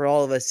food here for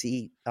all of us to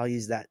eat? I'll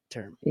use that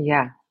term.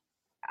 Yeah.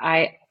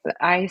 I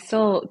I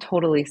still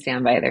totally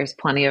stand by there's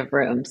plenty of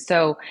room.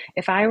 So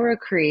if I were a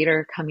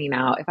creator coming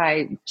out, if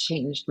I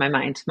changed my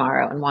mind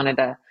tomorrow and wanted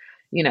to,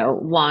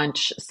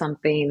 launch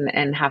something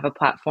and have a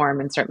platform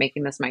and start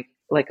making this my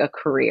like a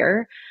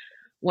career,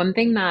 one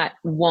thing that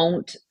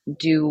won't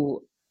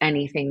do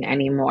anything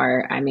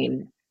anymore, I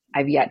mean,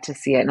 I've yet to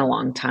see it in a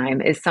long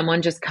time, is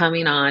someone just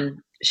coming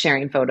on,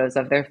 sharing photos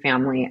of their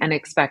family and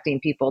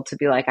expecting people to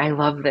be like, I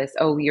love this.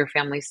 Oh, your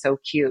family's so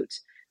cute.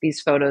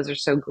 These photos are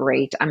so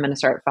great. I'm going to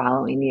start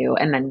following you.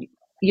 And then,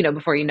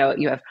 before you know it,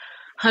 you have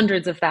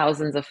hundreds of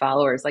thousands of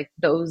followers. Like,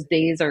 those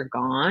days are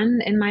gone,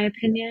 in my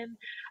opinion.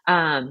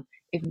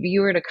 If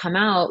you were to come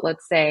out,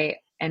 let's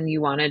say, and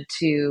you wanted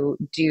to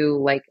do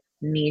like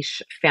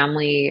niche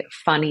family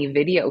funny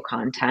video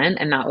content,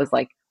 and that was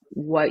like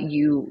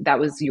that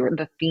was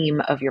the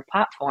theme of your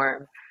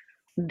platform,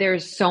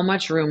 there's so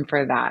much room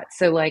for that.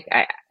 So like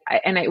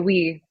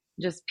we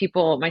just,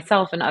 people,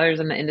 myself and others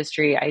in the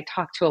industry, I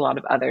talk to a lot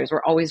of others,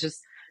 we're always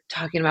just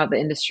talking about the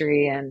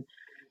industry and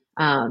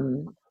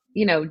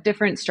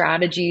different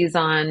strategies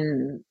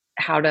on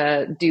how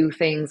to do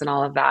things and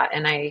all of that.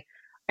 And I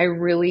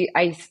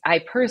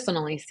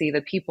personally see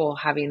the people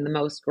having the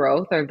most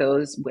growth are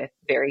those with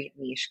very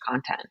niche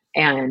content,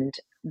 and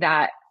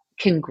that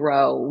can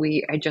grow.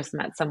 I just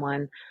met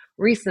someone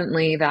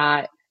recently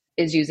that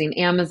is using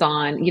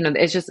Amazon,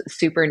 it's just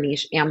super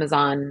niche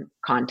Amazon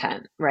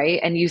content, right?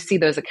 And you see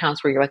those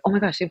accounts where you're like, oh my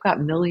gosh, they've got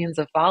millions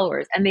of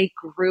followers, and they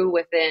grew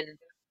within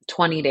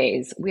 20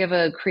 days. We have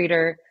a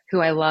creator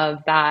who I love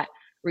that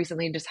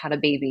recently just had a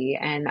baby,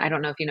 and I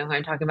don't know if you know who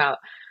I'm talking about,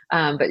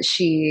 but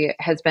she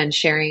has been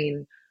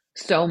sharing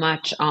so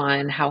much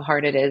on how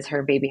hard it is.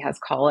 Her baby has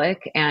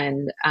colic,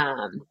 and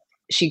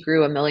she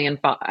grew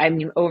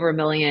over a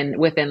million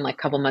within like a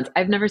couple months.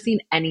 I've never seen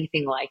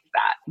anything like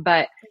that,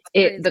 but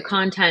the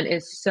content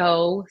is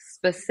so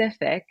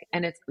specific,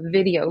 and it's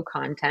video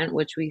content,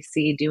 which we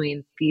see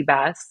doing the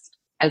best.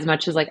 As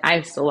much as, like,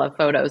 I still love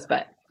photos,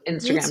 but Me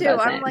Instagram too. I'm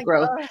doesn't, like,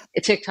 growth, ugh,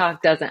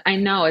 TikTok doesn't. I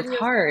know it's video's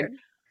hard. hard.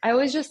 I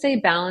always just say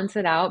balance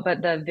it out,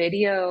 but the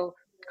video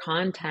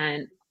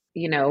content,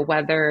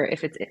 whether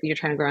if it's you're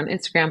trying to grow on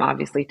Instagram,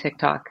 obviously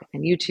TikTok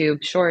and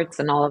YouTube shorts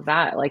and all of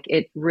that, like,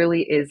 it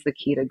really is the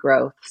key to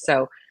growth.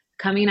 So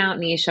coming out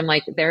niche, I'm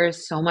like, there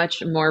is so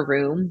much more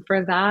room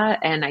for that.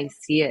 And I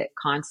see it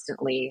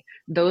constantly.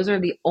 Those are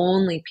the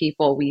only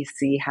people we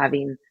see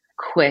having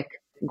quick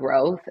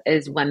growth,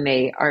 is when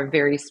they are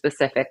very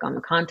specific on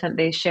the content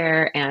they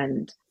share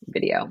and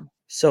video.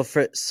 So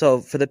for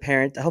the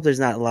parent, I hope there's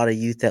not a lot of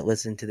youth that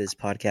listen to this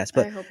podcast,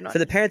 I but hope not. for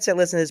the parents that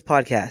listen to this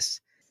podcast,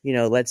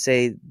 let's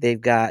say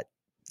they've got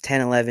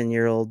 10,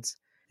 11-year-olds,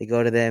 they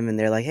go to them and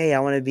they're like, hey, I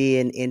want to be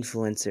an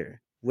influencer.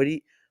 What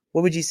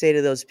would you say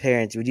to those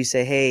parents? Would you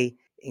say, hey,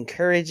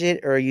 encourage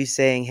it? Or are you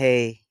saying,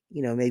 hey,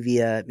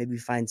 maybe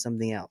find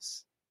something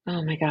else?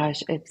 Oh my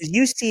gosh.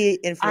 You see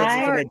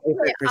influencing from a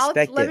different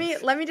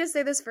perspective. Let me just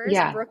say this first.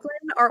 Yeah. Brooklyn,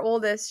 our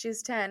oldest,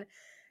 she's 10.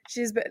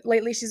 She's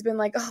been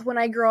like, oh, when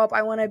I grow up,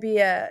 I want to be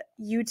a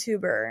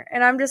YouTuber.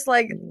 And I'm just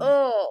like,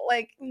 oh,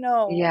 like,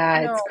 no.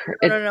 Yeah,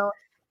 No.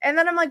 And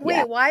then I'm like, wait,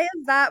 Yeah. why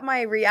is that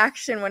my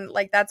reaction when,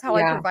 like, that's how I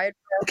Yeah. provide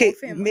for our Okay,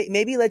 whole family?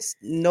 maybe let's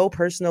no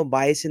personal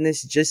bias in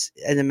this, just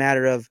in a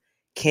matter of,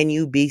 can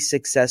you be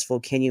successful?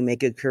 Can you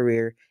make a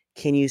career?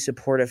 Can you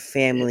support a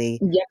family?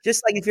 Yeah.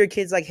 Just like if your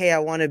kid's like, hey, I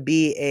want to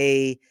be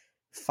a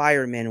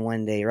fireman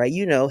one day, right?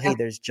 Hey,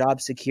 there's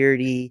job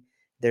security,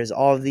 There's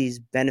all of these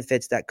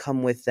benefits that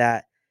come with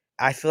that.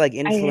 I feel like I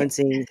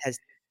influencing has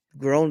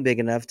grown big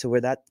enough to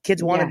where that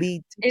kids want to Yeah,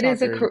 be it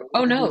is TikTokers.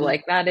 oh no, Be,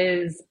 like that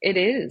is, it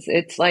is.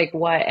 It's like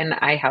what, and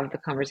I have the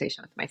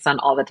conversation with my son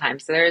all the time.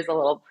 So there is a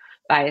little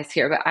bias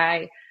here,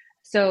 but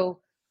so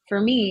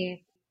for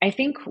me, I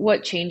think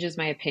what changes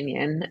my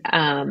opinion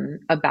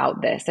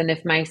about this, and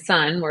if my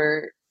son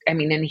were, I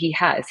mean, and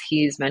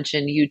he's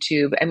mentioned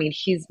YouTube. I mean,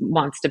 he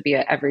wants to be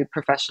every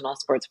professional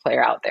sports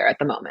player out there at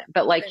the moment,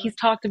 but like he's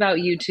talked about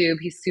YouTube.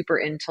 He's super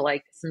into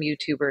like some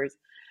YouTubers.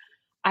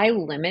 I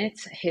limit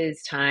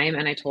his time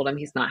and I told him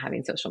he's not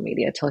having social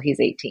media till he's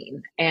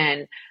 18.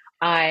 And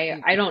I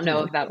don't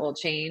know if that will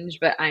change,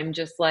 but I'm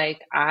just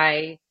like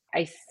I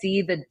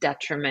see the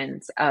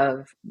detriments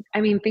of,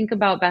 I mean, think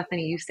about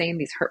Bethany, you saying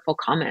these hurtful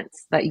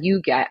comments that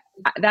you get.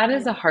 That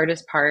is the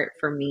hardest part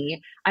for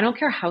me. I don't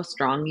care how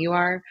strong you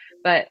are,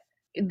 but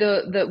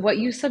the what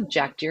you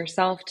subject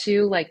yourself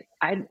to, like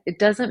it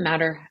doesn't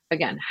matter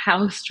again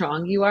how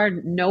strong you are,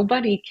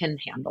 nobody can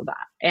handle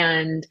that.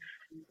 And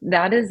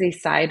that is a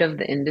side of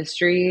the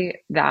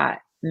industry that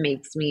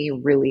makes me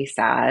really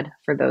sad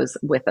for those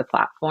with a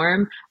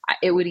platform.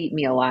 It would eat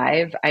me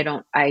alive.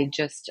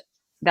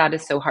 That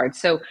is so hard.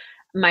 So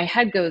my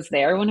head goes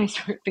there when I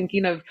start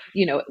thinking of,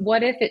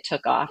 what if it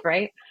took off,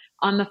 right?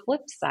 On the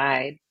flip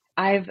side,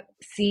 I've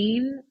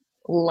seen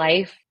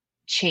life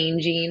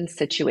changing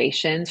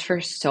situations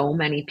for so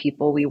many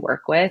people we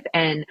work with.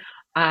 And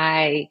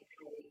I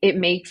it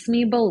makes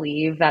me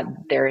believe that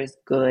there is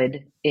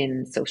good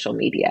in social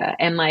media.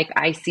 And like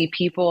I see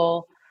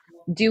people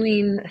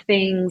doing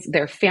things,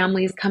 their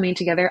families coming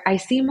together. I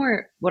see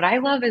more, what I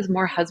love is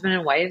more husband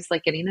and wives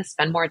like getting to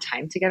spend more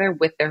time together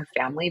with their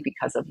family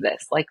because of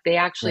this. Like they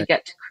actually right,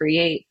 get to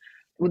create,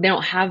 they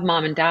don't have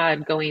mom and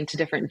dad going to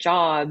different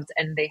jobs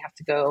and they have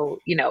to go,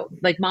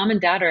 like mom and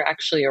dad are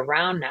actually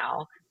around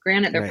now.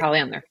 Granted, they're right. probably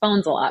on their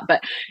phones a lot,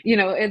 but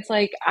it's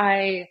like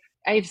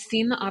I've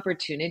seen the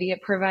opportunity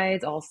it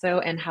provides also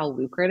and how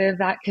lucrative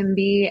that can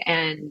be,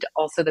 and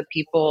also the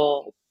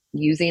people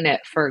using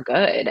it for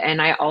good.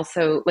 And I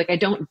also, like, I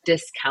don't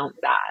discount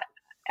that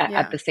at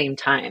Yeah. the same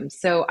time.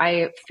 So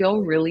I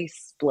feel really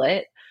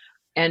split.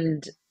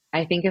 And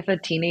I think if a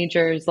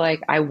teenager is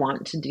like, I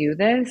want to do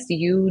this,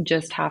 you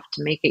just have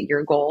to make it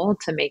your goal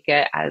to make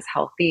it as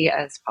healthy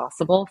as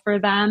possible for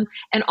them.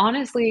 And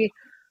honestly,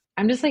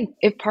 I'm just like,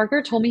 if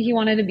Parker told me he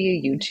wanted to be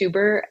a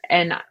YouTuber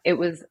and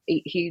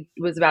he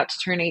was about to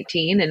turn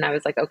 18 and I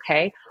was like,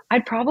 okay,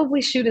 I'd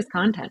probably shoot his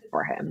content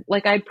for him.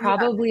 Like I'd Yeah.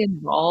 probably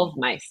involve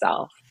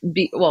myself.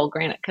 Well,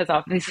 granted, because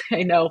obviously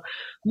I know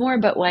more,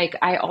 but like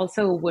I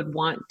also would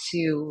want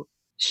to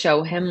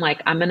show him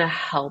like I'm gonna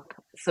help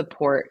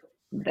support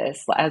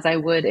this as I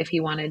would if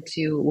he wanted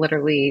to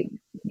literally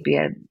be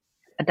a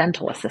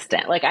dental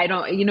assistant. Like I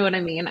don't, you know what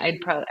I mean? I'd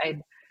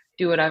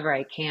do whatever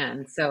I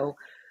can. So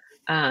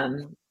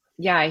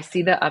yeah, I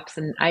see the ups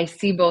and I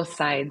see both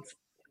sides,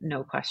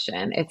 no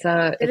question. It It's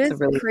a is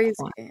really tough crazy,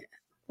 one.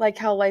 like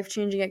how life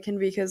changing it can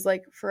be. Because,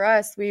 like, for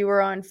us, we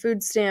were on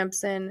food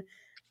stamps and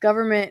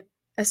government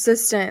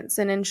assistance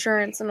and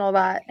insurance and all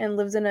that, and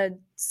lived in a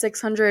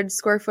 600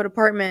 square foot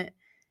apartment.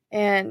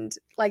 And,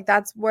 like,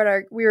 that's what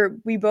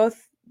we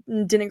both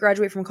didn't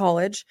graduate from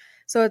college.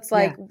 So it's Yeah.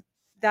 like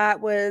that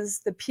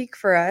was the peak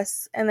for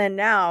us. And then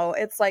now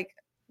it's like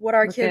what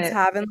our Look kids at,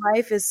 have in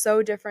life is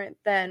so different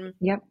than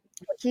yep.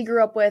 what he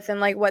grew up with and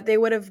like what they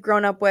would have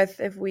grown up with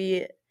if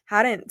we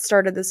hadn't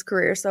started this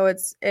career. So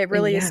it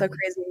really is Yeah. so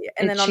crazy.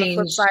 And It then on the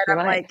flip changed side, your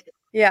I'm life. like,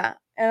 yeah.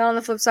 And on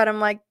the flip side,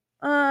 I'm like,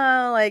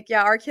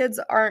 yeah, our kids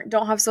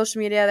don't have social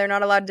media. They're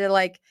not allowed to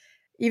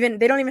they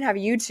don't even have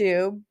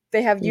YouTube.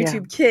 They have Yeah.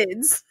 YouTube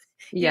Kids.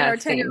 Even Yeah, our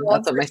 10-year same. That's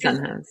olds, what my which is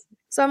son has.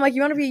 so I'm like,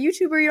 you want to be a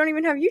YouTuber? You don't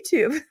even have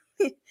YouTube.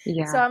 So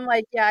Yeah. I'm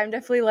like, yeah, I'm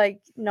definitely like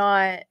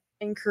not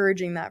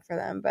encouraging that for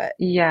them. But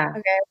Yeah. okay,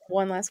 I have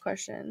one last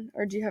question.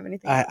 Or do you have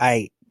anything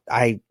else?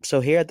 So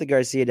here at the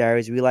Garcia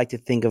Diaries, we like to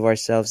think of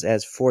ourselves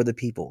as for the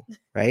people,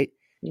 right?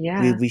 We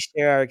Yeah. we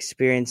share our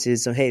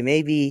experiences. So hey,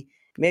 maybe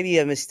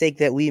a mistake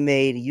that we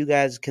made, you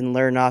guys can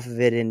learn off of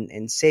it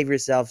and save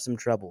yourself some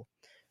trouble.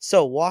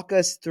 So walk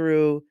us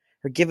through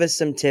or give us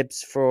some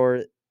tips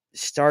for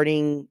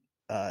starting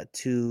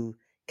to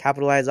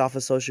capitalize off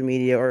of social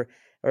media or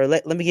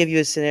let me give you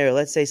a scenario.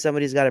 Let's say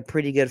somebody's got a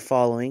pretty good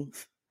following, Yep.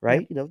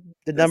 right? The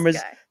This numbers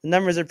guy. the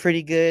numbers are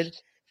pretty good.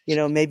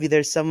 Maybe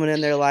there's someone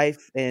in their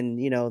life and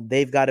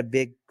they've got a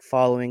big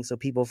following, so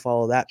people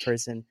follow that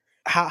person.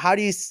 How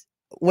do you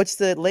what's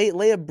the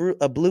lay a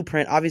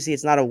blueprint? Obviously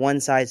it's not a one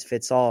size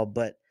fits all,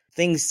 but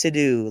things to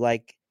do,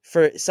 like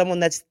for someone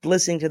that's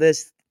listening to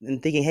this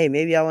and thinking, hey,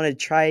 maybe I want to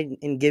try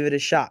and give it a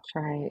shot.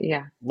 Try.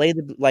 Yeah. Lay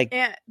the like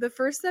And the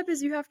first step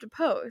is you have to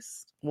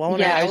post. well,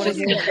 Yeah. I I want was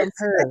to just hear gonna it from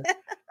her.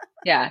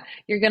 Yeah,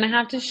 you're going to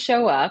have to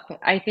show up.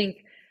 I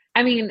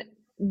mean,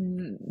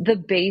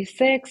 the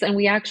basics, and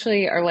we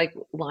actually are like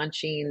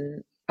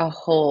launching a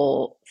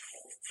whole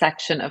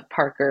section of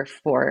Parker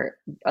for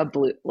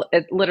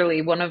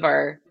literally one of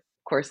our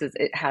courses,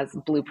 it has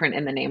blueprint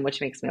in the name,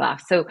 which makes me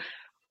laugh. So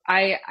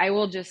I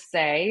will just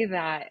say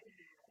that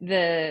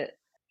the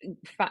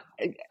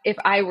if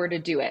I were to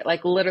do it,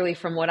 like literally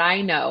from what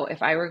I know,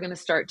 if I were going to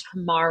start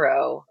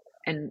tomorrow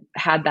and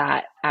had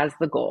that as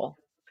the goal,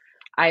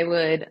 I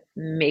would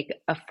make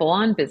a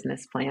full-on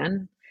business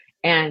plan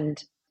and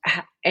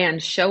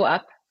show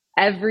up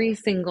every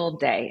single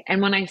day.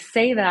 And when I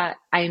say that,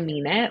 I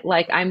mean it.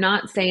 Like, I'm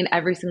not saying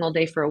every single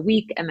day for a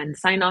week and then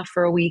sign off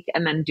for a week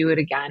and then do it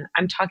again.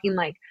 I'm talking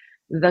like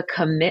the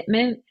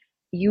commitment.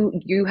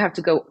 You have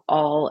to go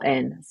all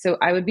in. So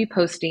I would be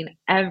posting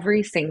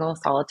every single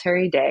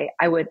solitary day.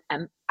 I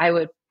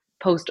would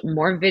post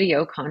more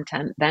video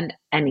content than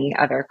any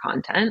other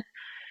content.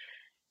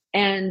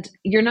 And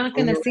you're not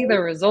going to see the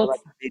results.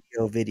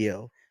 Like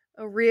video.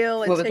 A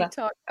reel, a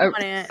TikTok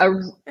on it. A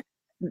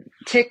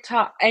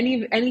TikTok,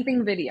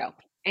 anything video.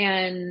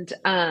 And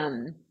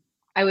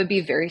I would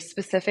be very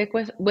specific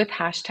with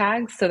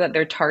hashtags so that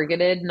they're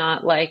targeted,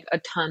 not like a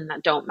ton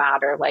that don't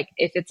matter. Like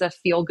if it's a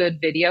feel good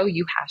video,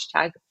 you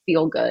hashtag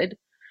feel good,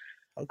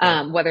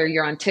 whether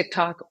you're on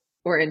TikTok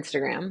or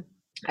Instagram.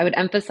 I would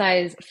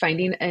emphasize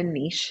finding a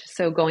niche.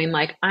 So going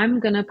like, I'm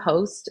going to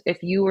post, if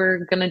you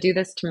were going to do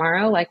this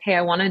tomorrow, like, hey,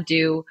 I want to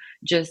do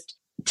just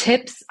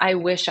tips I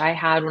wish I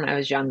had when I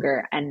was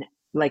younger and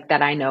like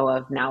that I know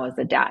of now as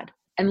a dad.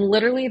 And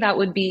literally that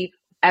would be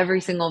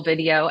every single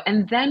video.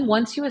 And then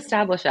once you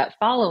establish that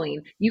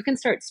following, you can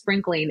start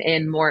sprinkling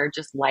in more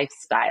just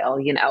lifestyle,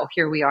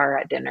 here we are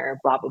at dinner,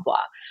 blah, blah,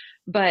 blah.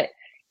 But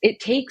it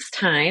takes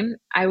time.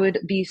 I would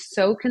be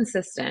so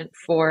consistent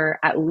for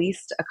at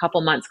least a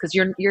couple months because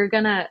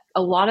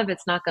a lot of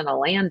it's not going to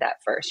land at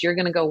first. You're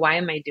going to go, why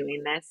am I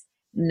doing this?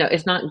 No,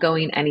 it's not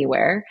going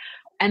anywhere.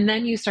 And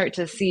then you start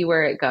to see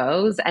where it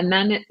goes. And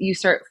then you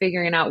start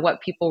figuring out what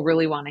people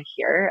really want to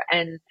hear.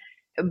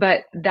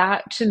 But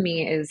that to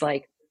me is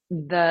like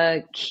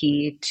the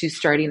key to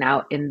starting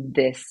out in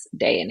this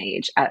day and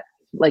age at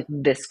like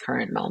this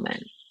current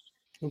moment.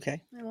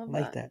 Okay. I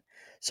like that.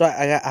 So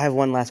I have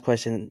one last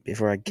question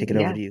before I kick it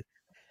over to you.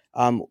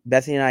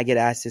 Bethany and I get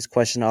asked this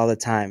question all the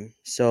time.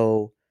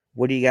 So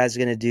what are you guys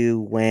going to do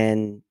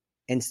when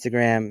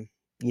Instagram,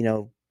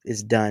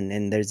 is done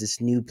and there's this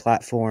new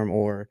platform,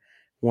 or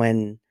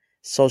when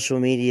social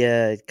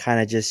media kind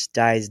of just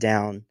dies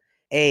down?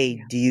 Do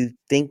you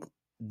think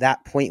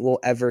that point will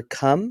ever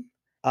come?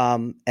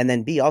 And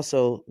then B,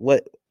 also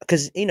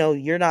because,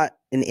 you're not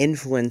an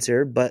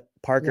influencer, but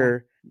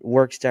Parker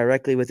works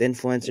directly with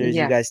influencers.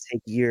 Yeah.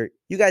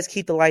 You guys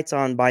keep the lights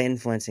on by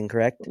influencing,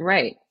 correct?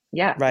 Right.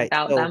 Yeah. Right.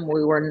 Without them,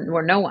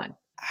 we're no one.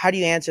 How do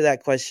you answer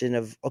that question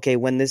of, okay,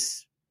 when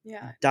this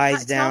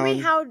dies down? Tell me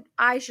how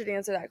I should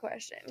answer that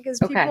question, because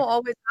people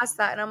always ask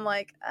that, and I'm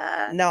like,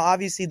 now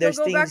obviously there's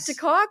things back to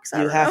Cox?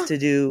 you have to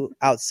do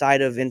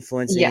outside of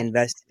influencing,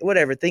 invest,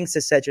 whatever, things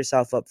to set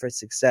yourself up for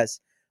success.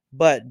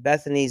 But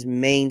Bethany's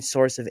main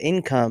source of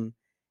income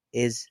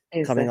is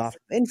coming off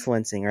of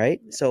influencing,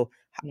 right? So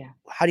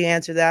how do you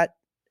answer that?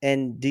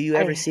 And do you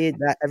ever see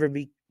that ever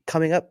be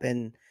coming up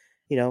and,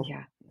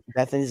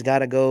 Bethany's got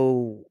to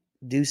go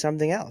do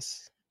something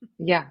else?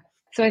 Yeah.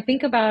 So I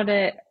think about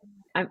it.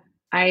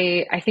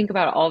 I think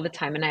about it all the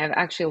time. And I have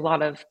actually a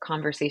lot of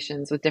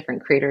conversations with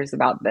different creators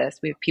about this.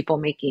 We have people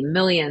making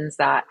millions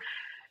that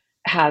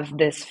have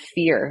this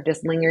fear,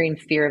 this lingering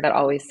fear that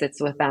always sits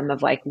with them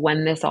of like,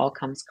 when this all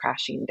comes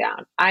crashing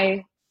down.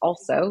 I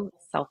also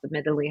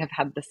self-admittedly have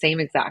had the same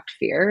exact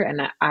fear.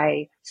 And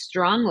I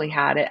strongly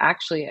had it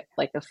actually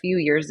like a few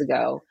years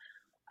ago,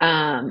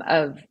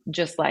 of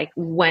just like,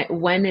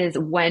 when's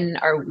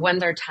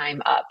our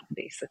time up,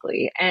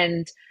 basically.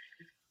 And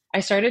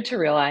I started to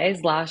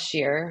realize last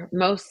year,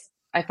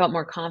 I felt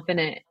more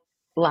confident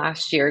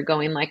last year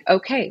going like,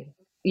 okay,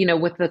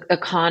 with the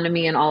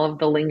economy and all of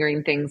the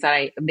lingering things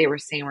that they were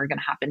saying were going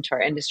to happen to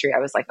our industry, I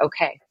was like,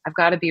 okay, I've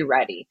got to be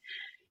ready.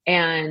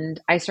 And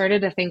I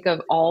started to think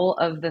of all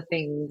of the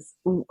things.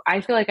 I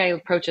feel like I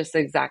approach this the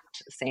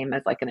exact same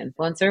as like an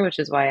influencer, which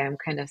is why I'm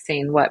kind of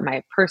saying what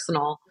my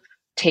personal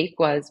take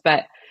was.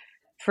 But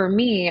for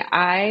me,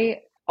 I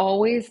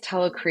always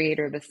tell a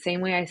creator the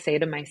same way I say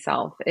to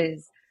myself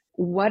is,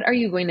 what are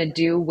you going to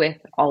do with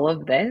all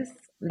of this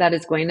that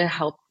is going to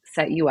help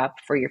set you up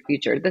for your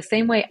future? The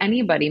same way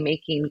anybody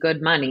making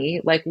good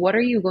money, like, what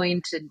are you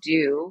going to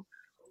do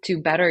to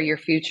better your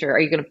future? Are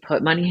you going to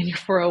put money in your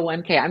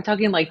 401k? I'm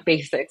talking like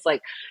basics.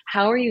 Like,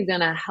 how are you going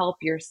to help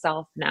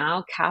yourself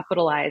now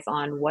capitalize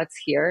on what's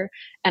here?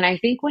 And I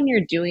think when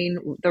you're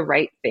doing the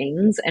right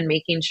things and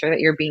making sure that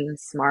you're being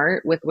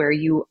smart with where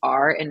you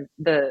are and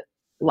the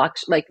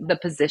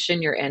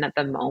position you're in at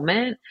the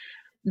moment,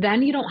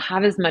 then you don't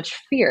have as much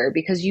fear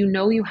because you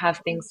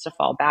have things to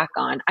fall back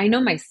on. I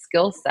know my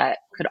skill set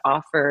could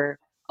offer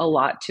a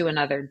lot to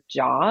another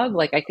job.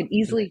 Like I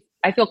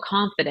feel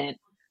confident.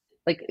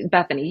 Like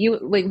Bethany,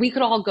 we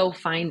could all go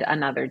find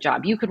another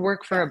job. You could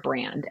work for a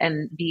brand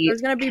and there's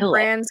going to be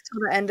brands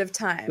till the end of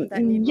time.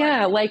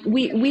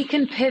 We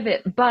can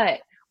pivot.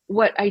 But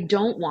what I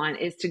don't want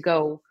is to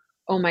go,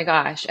 oh my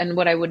gosh. And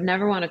what I would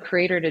never want a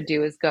creator to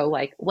do is go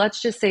like,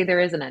 let's just say there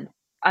isn't an.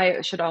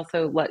 I should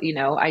also let you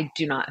know, I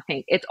do not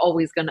think it's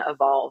always going to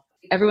evolve.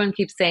 Everyone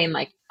keeps saying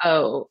like,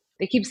 oh,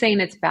 they keep saying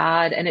it's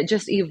bad and it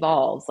just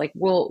evolves. Like,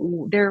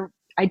 well,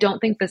 I don't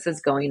think this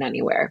is going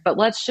anywhere, but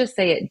let's just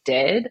say it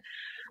did.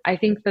 I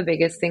think the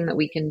biggest thing that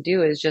we can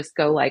do is just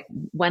go like,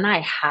 when I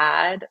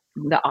had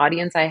the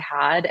audience I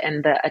had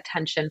and the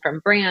attention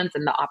from brands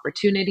and the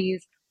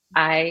opportunities,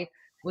 I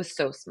was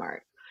so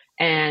smart.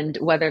 And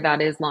whether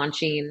that is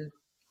launching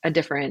a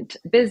different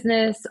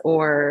business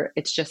or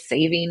it's just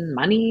saving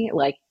money,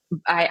 like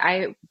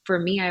for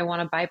me, I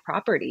want to buy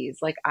properties.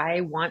 Like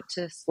I want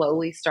to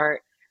slowly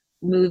start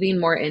moving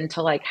more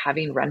into like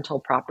having rental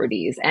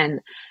properties. And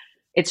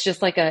it's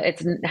just like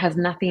it has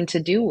nothing to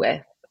do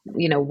with,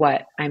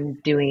 what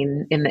I'm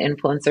doing in the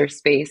influencer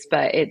space,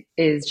 but it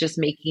is just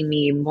making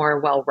me more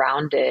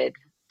well-rounded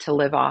to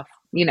live off,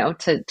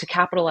 to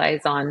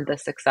capitalize on the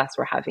success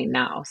we're having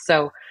now.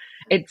 So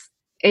it's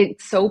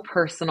so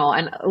personal.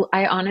 And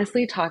I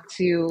honestly talk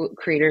to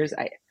creators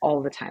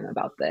all the time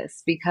about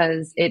this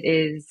because it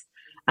is,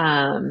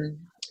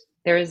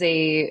 there is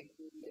a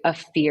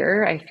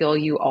fear I feel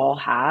you all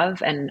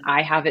have, and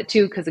I have it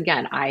too. Cause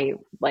again,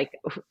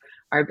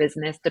 our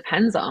business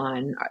depends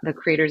on the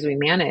creators we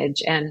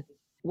manage. And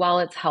while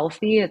it's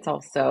healthy, it's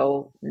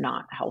also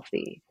not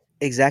healthy.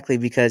 Exactly,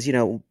 because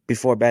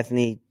before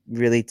Bethany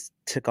really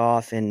took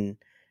off, and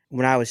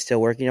when I was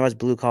still working, I was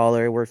blue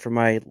collar, worked for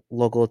my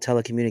local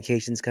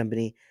telecommunications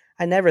company.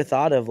 I never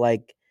thought of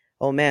like,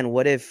 oh man,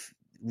 what if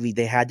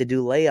they had to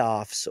do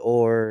layoffs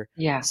or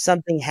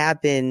something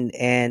happened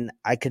and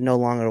I could no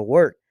longer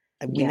work.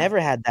 We never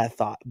had that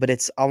thought, but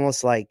it's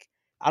almost like,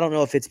 I don't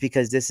know if it's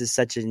because this is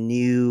such a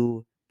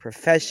new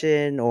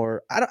profession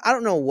or I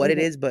don't know what it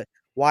is, but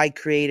why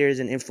creators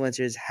and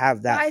influencers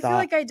have that I thought. feel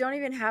like I don't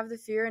even have the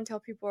fear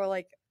until people are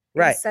like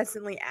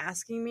incessantly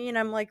asking me, and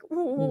I'm like,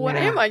 what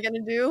am I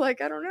gonna do?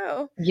 Like, I don't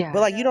know.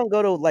 But like you don't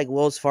go to like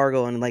Wells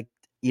Fargo and like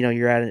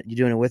you're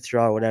doing a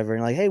withdrawal or whatever,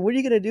 and like, hey, what are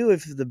you gonna do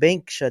if the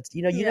bank shuts?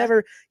 You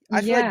never.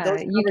 I feel like those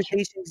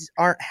conversations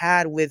aren't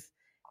had with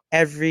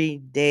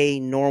everyday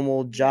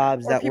normal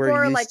jobs that we're used to. People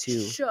are like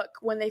shook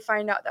when they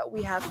find out that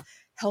we have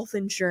health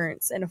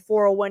insurance and a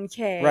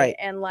 401k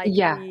and like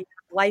we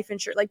life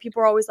insurance. Like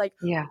people are always like,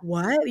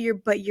 what?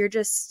 You're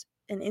just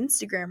an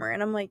Instagrammer,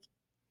 and I'm like,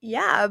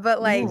 yeah,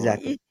 but like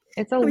exactly.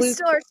 It's a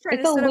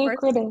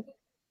lucrative.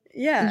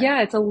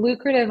 It's a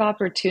lucrative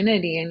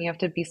opportunity, and you have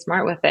to be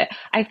smart with it.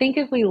 I think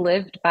if we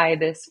lived by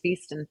this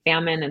feast and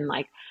famine and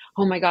like,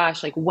 oh my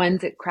gosh, like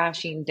when's it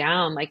crashing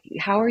down? Like,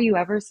 how are you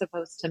ever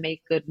supposed to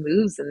make good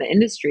moves in the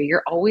industry?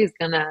 You're always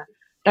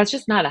that's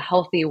just not a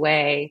healthy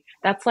way.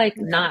 That's like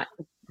not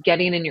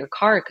getting in your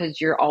car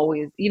because you're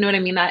always, you know what I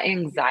mean? That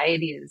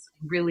anxiety is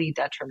really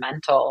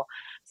detrimental.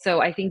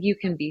 So I think you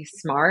can be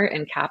smart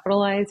and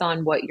capitalize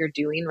on what you're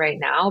doing right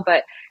now,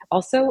 but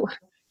also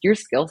your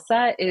skill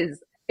set is,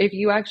 if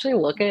you actually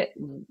look at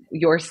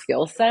your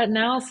skill set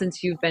now,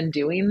 since you've been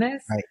doing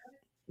this,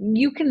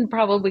 you can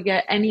probably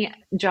get any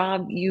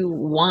job you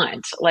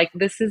want. Like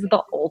this is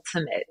the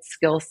ultimate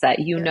skill set.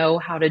 You know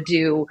how to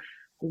do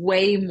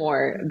way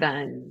more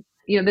than,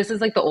 this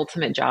is like the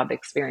ultimate job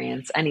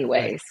experience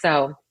anyway.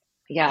 So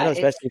I know,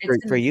 especially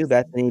for you,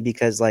 Bethany,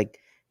 because like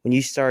when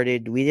you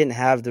started, we didn't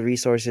have the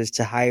resources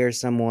to hire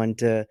someone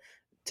to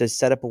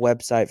set up a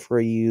website for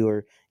you,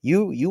 or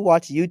you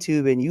watch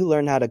YouTube and you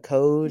learn how to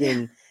code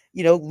and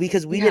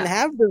because we didn't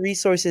have the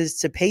resources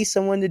to pay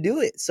someone to do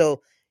it.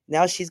 So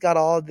now she's got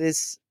all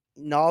this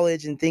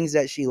knowledge and things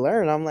that she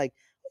learned. I'm like,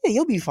 hey,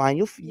 you'll be fine.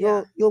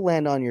 You'll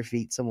land on your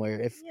feet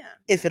somewhere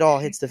if it all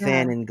hits the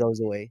fan and goes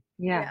away.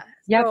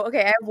 So,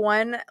 okay, I have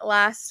one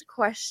last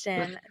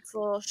question. It's a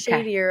little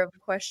shadier of a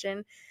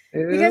question.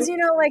 Because,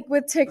 like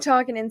with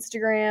TikTok and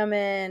Instagram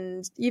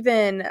and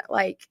even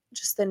like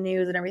just the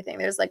news and everything,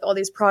 there's like all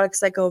these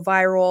products that go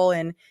viral,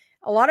 and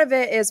a lot of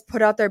it is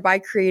put out there by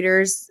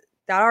creators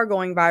that are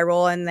going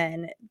viral. And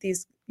then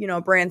these,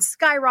 brands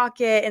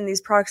skyrocket and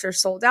these products are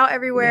sold out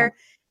everywhere.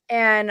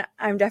 And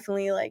I'm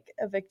definitely like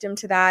a victim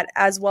to that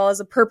as well as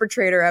a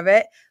perpetrator of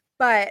it.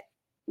 But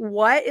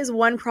what is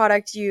one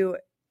product you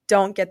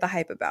don't get the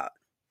hype about?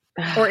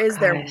 Or is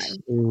there one?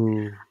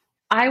 Ooh.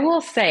 I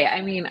will say,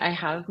 I mean, I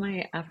have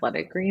my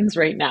athletic greens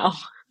right now,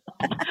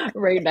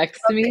 right next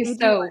to me.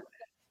 So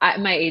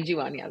my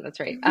AG1, yeah, that's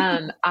right.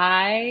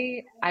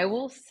 I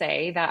will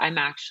say that I'm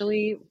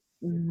actually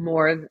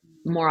more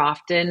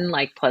often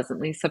like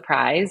pleasantly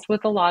surprised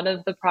with a lot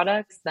of the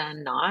products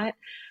than not.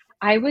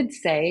 I would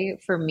say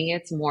for me,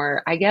 it's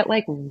more, I get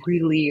like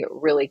really,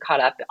 really caught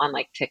up on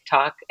like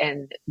TikTok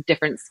and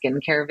different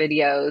skincare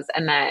videos.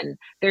 And then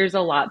there's a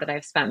lot that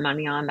I've spent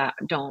money on that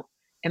don't,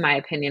 in my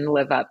opinion,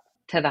 live up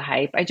to the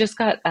hype. I just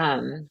got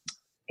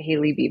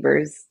Hailey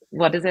Bieber's,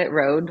 what is it?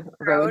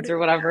 Rhodes or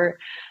whatever.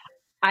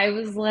 I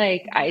was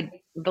like,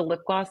 the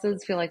lip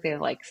glosses feel like they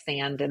have like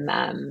sand in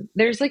them.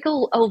 There's like a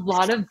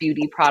lot of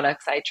beauty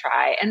products I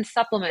try and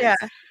supplements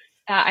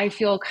that I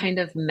feel kind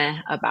of meh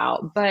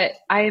about, but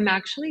I am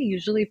actually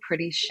usually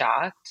pretty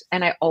shocked.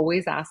 And I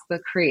always ask the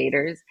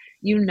creators,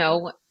 you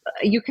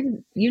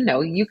can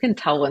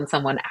tell when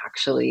someone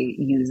actually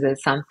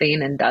uses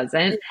something and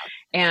doesn't.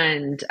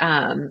 And,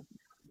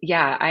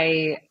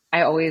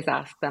 I always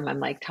ask them, I'm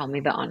like, tell me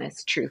the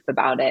honest truth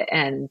about it.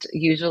 And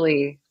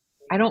usually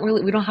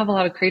we don't have a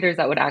lot of creators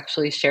that would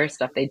actually share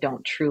stuff they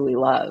don't truly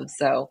love.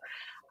 So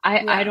I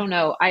Yeah. don't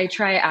know. I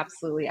try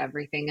absolutely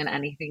everything and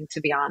anything,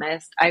 to be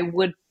honest.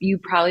 You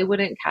probably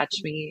wouldn't catch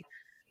me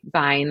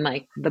buying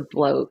like the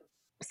bloat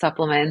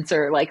supplements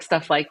or like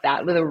stuff like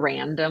that, with the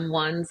random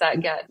ones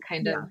that get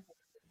kind Yeah. of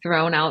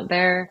thrown out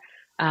there.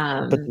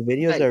 But the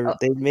videos But are,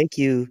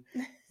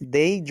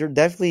 they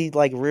definitely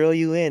like reel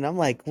you in. I'm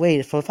like,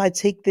 wait, so if I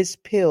take this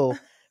pill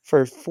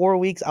for 4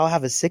 weeks, I'll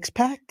have a six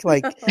pack?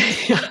 Like,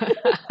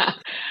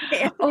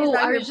 Anthony's oh,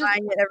 out I here was just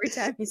buying it every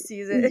time he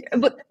sees it.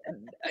 but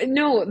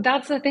no,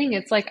 that's the thing.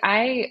 It's like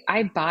I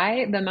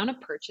buy the amount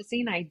of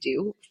purchasing I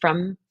do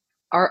from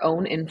our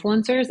own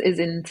influencers is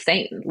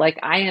insane. Like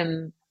I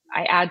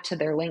add to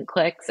their link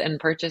clicks and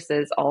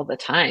purchases all the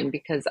time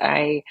because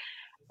I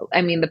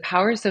mean, the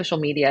power of social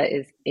media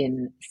is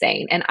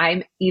insane. And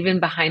I'm even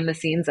behind the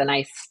scenes and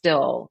I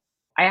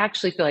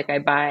actually feel like I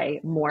buy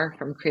more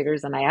from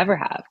creators than I ever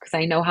have because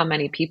I know how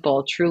many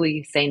people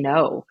truly say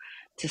no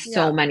to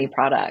so Yeah. many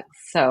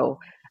products. So,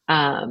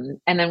 and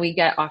then we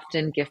get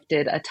often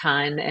gifted a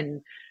ton.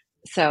 And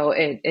so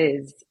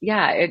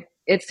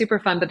it's super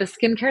fun, but the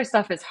skincare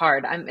stuff is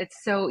hard.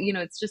 It's so,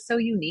 it's just so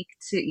unique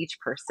to each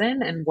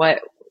person and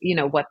what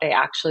they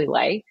actually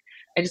like.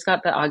 I just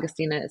got the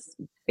Augustinus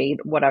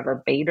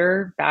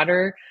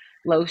batter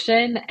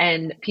lotion,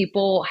 and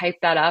people hype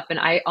that up. And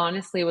I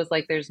honestly was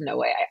like, there's no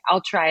way.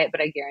 I'll try it, but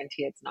I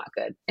guarantee it's not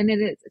good. And it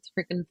is. It's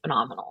freaking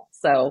phenomenal.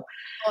 So,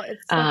 Well,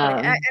 it's so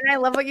funny. And I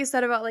love what you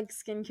said about like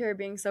skincare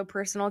being so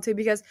personal too,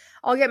 because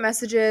I'll get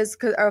messages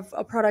of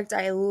a product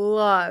I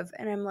love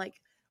and I'm like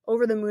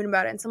over the moon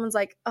about it. And someone's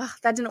like, oh,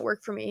 that didn't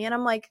work for me. And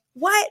I'm like,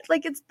 what?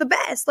 Like, it's the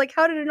best. Like,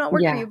 how did it not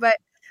work for yeah. you? But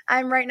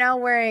I'm right now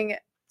wearing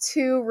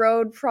 2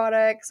 Rhode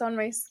products on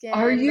my skin.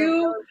 Are The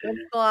you? Rhode lip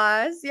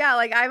gloss. Yeah,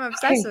 like I'm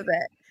obsessed Okay. with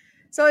it.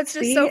 So it's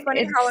just See, so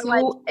funny it's how it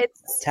like so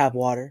it's tap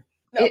water.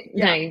 no,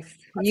 yeah, nice.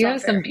 that's You not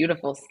have fair. some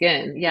beautiful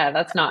skin. Yeah,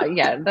 it's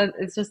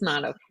just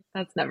not okay.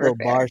 That's never Little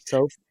bar fair.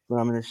 soap when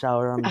I'm in the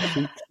shower on the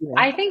cheeks.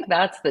 I think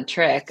that's the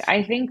trick.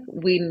 I think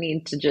we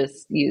need to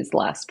just use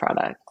less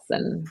products but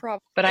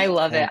I Probably.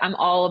 love it. I'm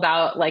all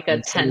about like a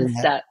I'm saying 10 that.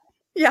 step.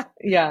 Yeah.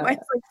 Yeah. Mine's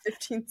like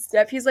 15th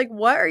step. He's like,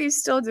 what are you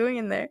still doing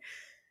in there?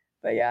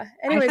 But yeah.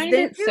 I Anyways, find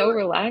thank it you. so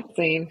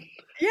relaxing.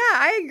 Yeah,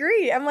 I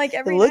agree. I'm like It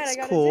every night I looks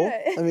gotta cool. do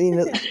it. I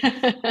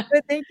mean,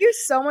 But thank you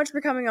so much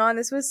for coming on.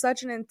 This was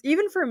such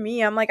even for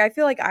me, I'm like, I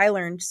feel like I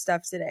learned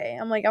stuff today.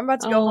 I'm like, I'm about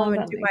to go home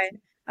and that do makes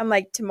I'm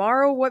like,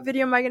 tomorrow, what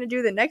video am I going to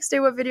do? The next day,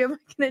 what video am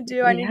I going to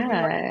do? I need to be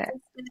more Yeah.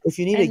 consistent. if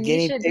you need a And you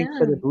guinea should, pig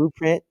for the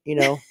blueprint,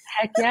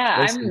 heck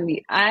yeah. listen,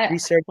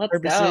 research Let's go.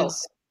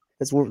 purposes,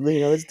 that's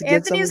let's get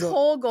Anthony's something going.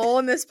 whole goal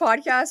in this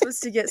podcast was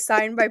to get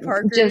signed by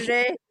Parker Just,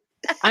 today.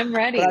 I'm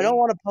ready. But I don't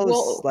want to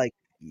post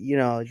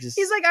Well, just.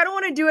 He's like, I don't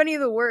want to do any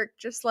of the work.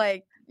 Just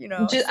like,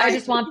 I sign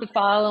just want the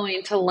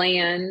following to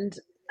land.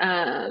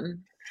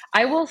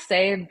 I will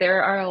say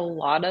there are a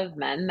lot of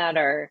men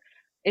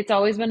it's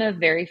always been a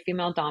very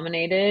female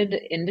dominated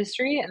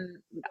industry. And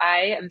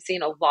I am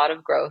seeing a lot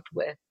of growth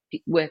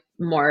with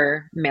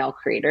more male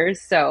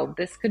creators. So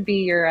this could be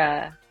your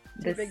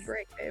big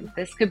break, babe.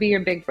 This could be your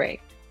big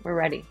break. We're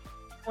ready.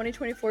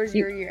 2024 is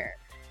your year.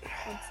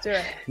 Let's do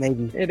it.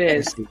 Maybe it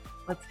is.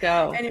 Let's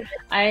go.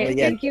 Anyway,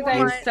 Thank you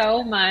guys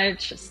so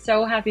much.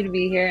 So happy to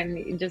be here,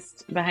 and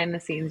just behind the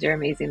scenes, you're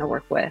amazing to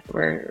work with.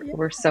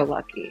 We're so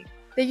lucky.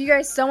 Thank you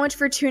guys so much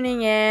for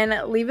tuning in.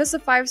 Leave us a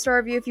 5-star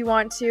review if you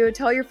want to.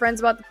 Tell your friends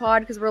about the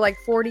pod because we're like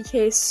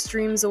 40K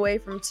streams away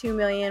from 2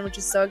 million, which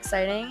is so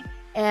exciting.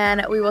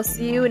 And we will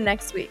see you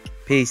next week.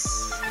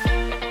 Peace.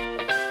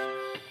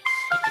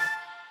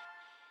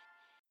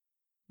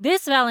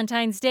 This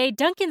Valentine's Day,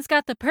 Dunkin's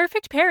got the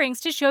perfect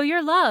pairings to show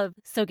your love.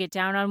 So get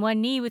down on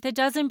one knee with a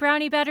dozen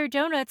brownie batter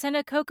donuts and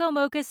a cocoa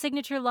mocha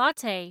signature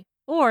latte.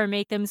 Or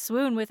make them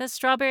swoon with a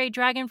strawberry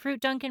dragon fruit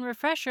Dunkin'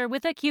 refresher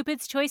with a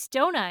Cupid's Choice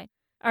donut.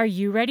 Are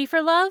you ready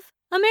for love?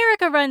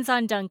 America runs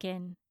on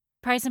Dunkin'.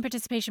 Price and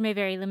participation may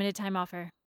vary. Limited time offer.